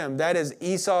EDOM, that is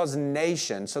Esau's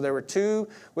nation. So there were two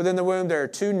within the womb. There are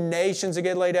two nations that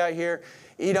get laid out here.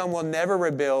 Edom will never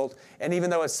rebuild. And even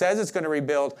though it says it's going to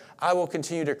rebuild, I will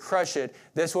continue to crush it.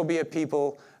 This will be a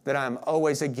people that I'm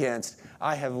always against.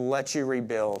 I have let you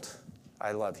rebuild.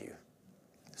 I love you.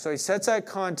 So he sets that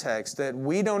context that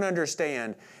we don't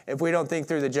understand if we don't think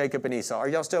through the Jacob and Esau. Are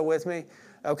y'all still with me?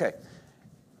 Okay.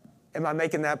 Am I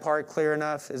making that part clear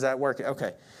enough? Is that working?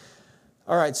 Okay.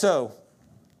 All right, so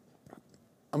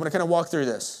I'm going to kind of walk through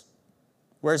this.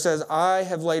 Where it says, I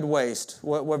have laid waste.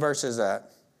 What verse is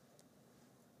that?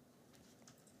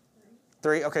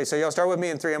 3? Okay, so y'all start with me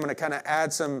in 3. I'm going to kind of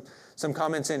add some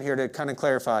comments in here to kind of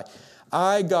clarify.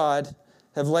 I, God,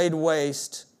 have laid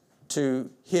waste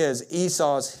to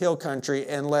Esau's hill country,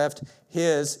 and left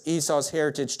Esau's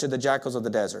heritage to the jackals of the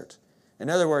desert. In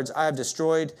other words, I have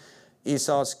destroyed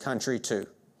Esau's country too.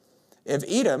 If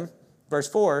Edom, verse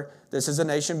 4, this is a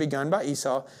nation begun by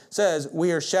Esau, says,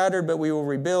 we are shattered, but we will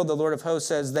rebuild. The Lord of hosts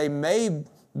says, they may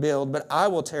build, but I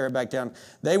will tear it back down.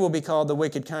 They will be called the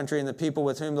wicked country, and the people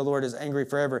with whom the Lord is angry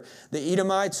forever. The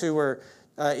Edomites, who were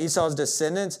Esau's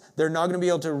descendants, they're not going to be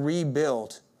able to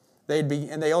rebuild. And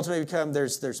they ultimately become,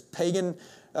 there's pagan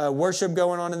worship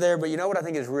going on in there. But you know what I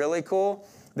think is really cool?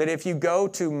 That if you go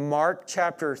to Mark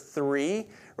chapter 3,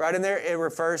 right in there, it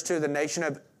refers to the nation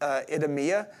of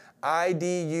Idumea,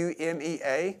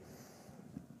 Idumea.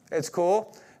 It's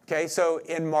cool. Okay, so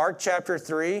in Mark chapter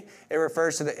 3, it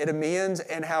refers to the Idumeans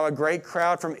and how a great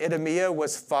crowd from Idumea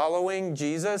was following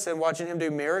Jesus and watching him do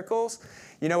miracles.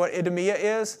 You know what Idumea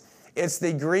is? It's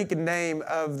the Greek name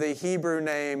of the Hebrew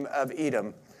name of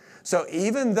Edom. So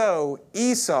even though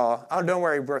Esau, oh, don't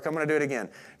worry, Brooke, I'm going to do it again.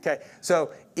 Okay,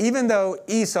 so even though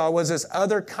Esau was this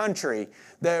other country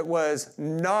that was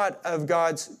not of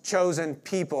God's chosen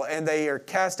people, and they are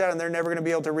cast out and they're never going to be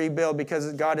able to rebuild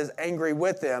because God is angry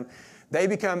with them, they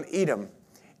become Edom.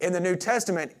 In the New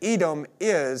Testament, Edom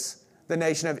is the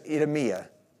nation of Idumea,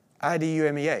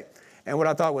 Idumea. And what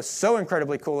I thought was so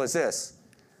incredibly cool is this.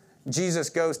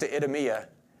 Jesus goes to Idumea,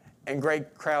 and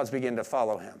great crowds begin to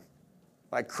follow him.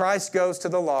 Christ goes to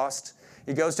the lost,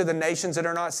 He goes to the nations that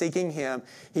are not seeking him.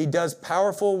 He does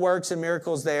powerful works and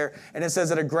miracles there. And it says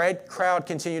that a great crowd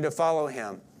continue to follow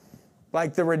him.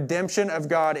 Like the redemption of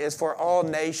God is for all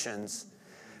nations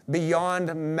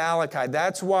beyond Malachi.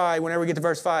 That's why whenever we get to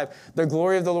verse 5, the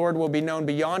glory of the Lord will be known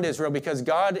beyond Israel, because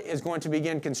God is going to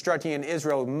begin constructing in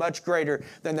Israel much greater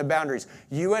than the boundaries.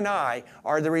 You and I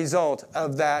are the result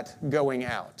of that going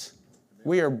out.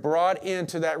 We are brought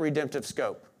into that redemptive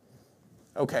scope.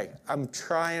 Okay, I'm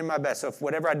trying my best. So if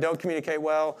whatever I don't communicate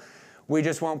well, we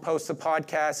just won't post the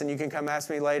podcast and you can come ask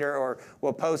me later, or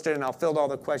we'll post it and I'll field all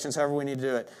the questions, however we need to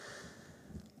do it.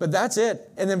 But that's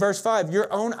it. And then verse 5,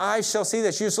 your own eyes shall see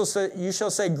this. You shall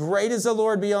say, great is the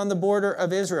Lord beyond the border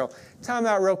of Israel. Time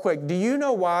out real quick. Do you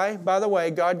know why, by the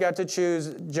way, God got to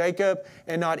choose Jacob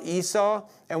and not Esau,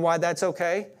 and why that's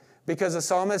okay? Because the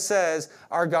psalmist says,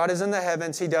 our God is in the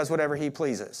heavens. He does whatever he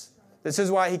pleases. This is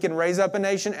why he can raise up a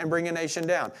nation and bring a nation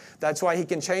down. That's why he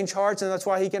can change hearts, and that's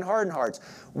why he can harden hearts.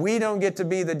 We don't get to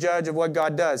be the judge of what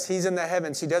God does. He's in the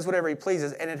heavens. He does whatever he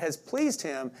pleases, and it has pleased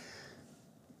him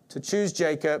to choose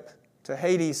Jacob, to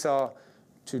hate Esau,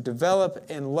 to develop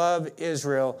and love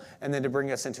Israel, and then to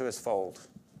bring us into his fold.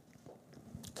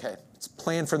 Okay, it's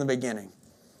planned from the beginning.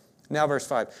 Now verse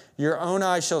 5, your own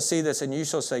eyes shall see this, and you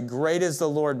shall say, great is the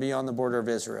Lord beyond the border of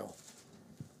Israel.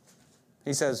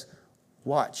 He says,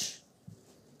 watch.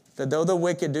 That though the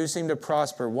wicked do seem to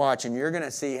prosper, watch, and you're going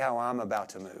to see how I'm about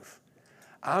to move.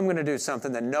 I'm going to do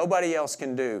something that nobody else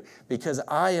can do because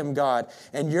I am God.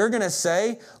 And you're going to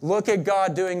say, look at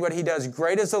God doing what he does.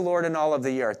 Great is the Lord in all of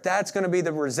the earth. That's going to be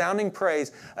the resounding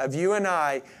praise of you and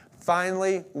I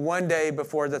finally one day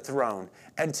before the throne.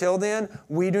 Until then,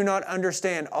 we do not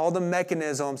understand all the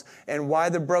mechanisms and why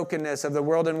the brokenness of the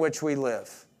world in which we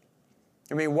live.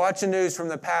 I mean, watch the news from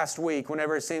the past week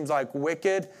whenever it seems like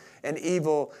wicked and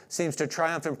evil seems to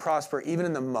triumph and prosper even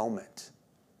in the moment.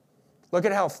 Look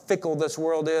at how fickle this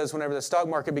world is whenever the stock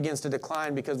market begins to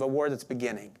decline because of a war that's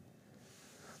beginning.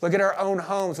 Look at our own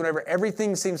homes whenever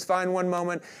everything seems fine one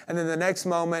moment, and then the next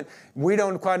moment we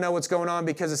don't quite know what's going on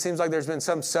because it seems like there's been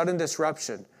some sudden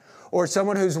disruption. Or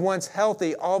someone who's once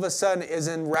healthy all of a sudden is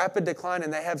in rapid decline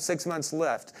and they have 6 months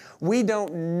left. We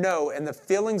don't know, and the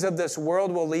feelings of this world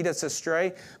will lead us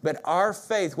astray, but our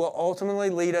faith will ultimately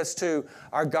lead us to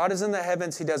our God is in the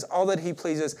heavens, he does all that he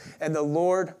pleases, and the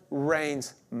Lord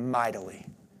reigns mightily.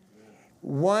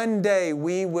 One day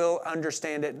we will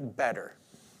understand it better.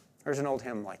 There's an old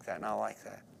hymn like that, and I like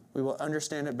that. We will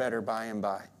understand it better by and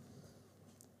by.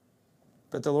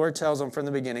 But the Lord tells them from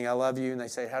the beginning, I love you. And they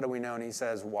say, how do we know? And he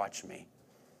says, watch me.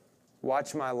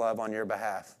 Watch my love on your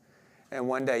behalf. And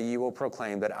one day you will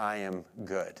proclaim that I am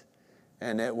good.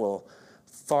 And it will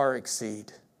far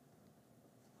exceed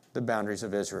the boundaries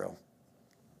of Israel.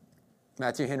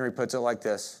 Matthew Henry puts it like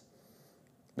this,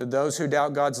 that those who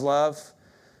doubt God's love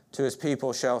to his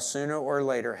people shall sooner or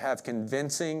later have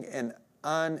convincing and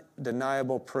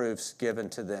undeniable proofs given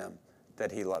to them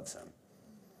that he loves them.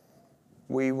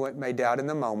 We may doubt in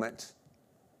the moment,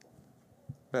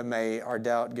 but may our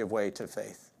doubt give way to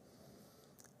faith.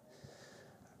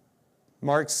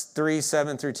 Mark 3,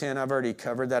 7 through 10, I've already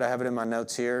covered that. I have it in my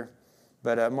notes here.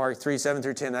 But Mark 3, 7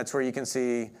 through 10, that's where you can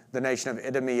see the nation of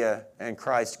Idumea and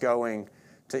Christ going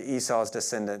to Esau's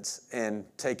descendants and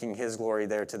taking his glory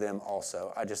there to them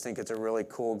also. I just think it's a really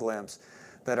cool glimpse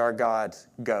that our God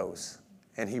goes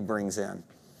and he brings in.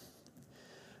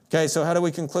 Okay, so how do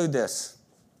we conclude this?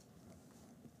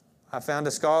 I found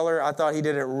a scholar. I thought he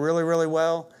did it really, really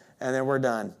well, and then we're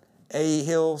done. A.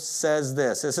 Hill says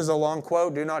this. This is a long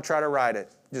quote. Do not try to write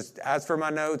it. Just ask for my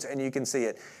notes, and you can see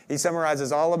it. He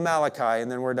summarizes all of Malachi, and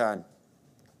then we're done.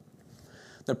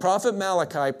 The prophet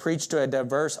Malachi preached to a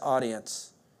diverse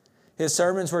audience. His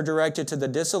sermons were directed to the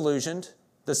disillusioned,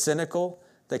 the cynical,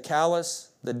 the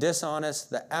callous, the dishonest,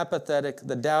 the apathetic,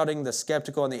 the doubting, the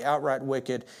skeptical, and the outright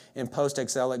wicked in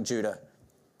post-exilic Judah.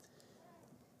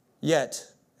 Yet,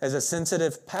 as a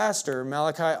sensitive pastor,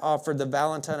 Malachi offered the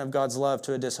valentine of God's love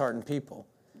to a disheartened people.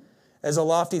 As a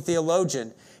lofty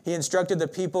theologian, he instructed the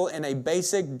people in a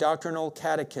basic doctrinal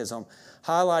catechism,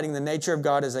 highlighting the nature of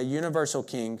God as a universal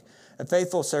king, a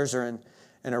faithful suzerain,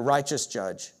 and a righteous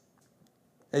judge.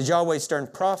 As Yahweh's stern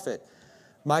prophet,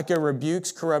 Micah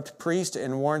rebukes corrupt priests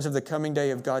and warns of the coming day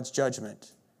of God's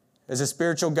judgment. As a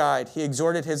spiritual guide, he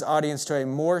exhorted his audience to a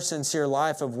more sincere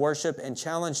life of worship and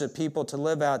challenged the people to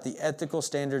live out the ethical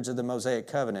standards of the Mosaic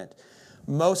covenant.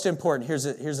 Most important, here's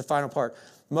the final part.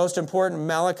 Most important,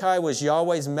 Malachi was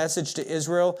Yahweh's message to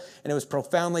Israel, and it was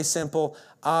profoundly simple.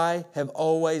 I have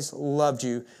always loved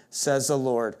you, says the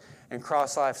Lord. And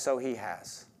Cross Life, so he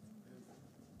has.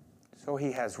 So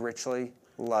he has richly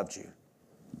loved you.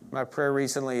 My prayer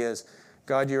recently is,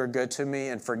 God, you are good to me,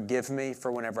 and forgive me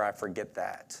for whenever I forget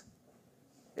that.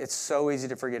 It's so easy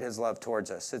to forget his love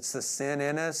towards us. It's the sin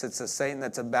in us. It's the Satan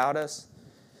that's about us.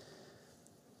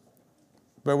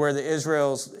 But where the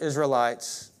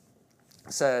Israelites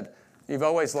said, you've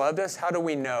always loved us, how do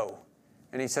we know?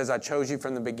 And he says, I chose you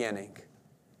from the beginning.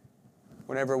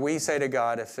 Whenever we say to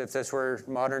God, if this were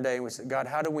modern day, and we say, God,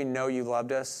 how do we know you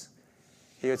loved us?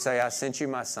 He would say, I sent you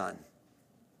my son,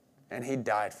 and he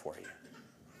died for you.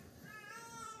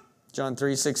 John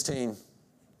 3:16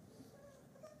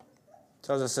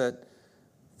 tells us that,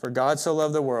 for God so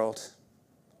loved the world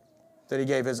that he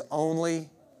gave his only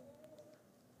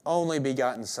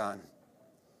begotten Son.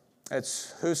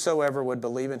 It's whosoever would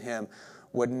believe in him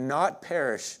would not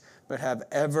perish, but have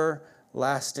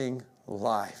everlasting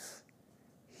life.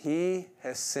 He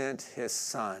has sent his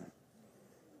Son.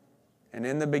 And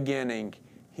in the beginning,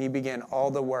 he began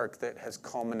all the work that has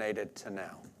culminated to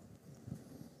now.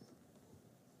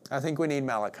 I think we need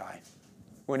Malachi.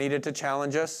 We need it to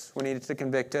challenge us. We need it to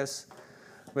convict us.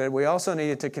 But we also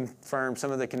need it to confirm some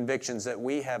of the convictions that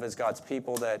we have as God's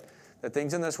people that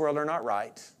things in this world are not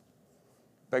right,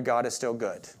 but God is still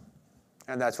good.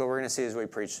 And that's what we're going to see as we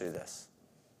preach through this.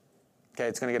 Okay,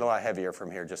 it's going to get a lot heavier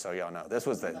from here, just so y'all know. This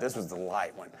was the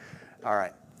light one. All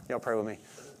right, y'all pray with me.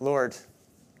 Lord,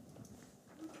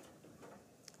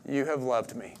 you have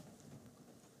loved me.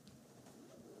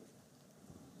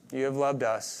 You have loved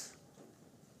us.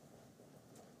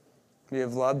 You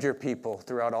have loved your people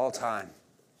throughout all time.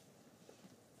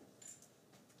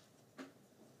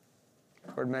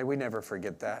 Lord, may we never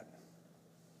forget that.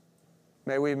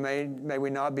 May we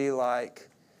not be like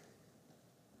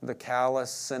the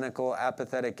callous, cynical,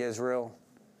 apathetic Israel.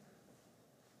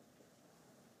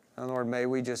 And Lord, may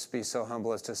we just be so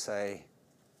humble as to say,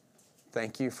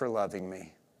 thank you for loving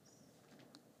me.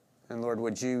 And Lord,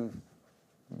 would you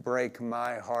break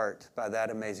my heart by that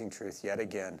amazing truth yet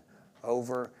again,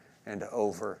 over and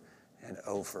over and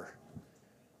over.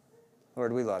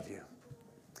 Lord, we love you.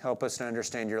 Help us to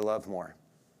understand your love more.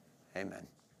 Amen.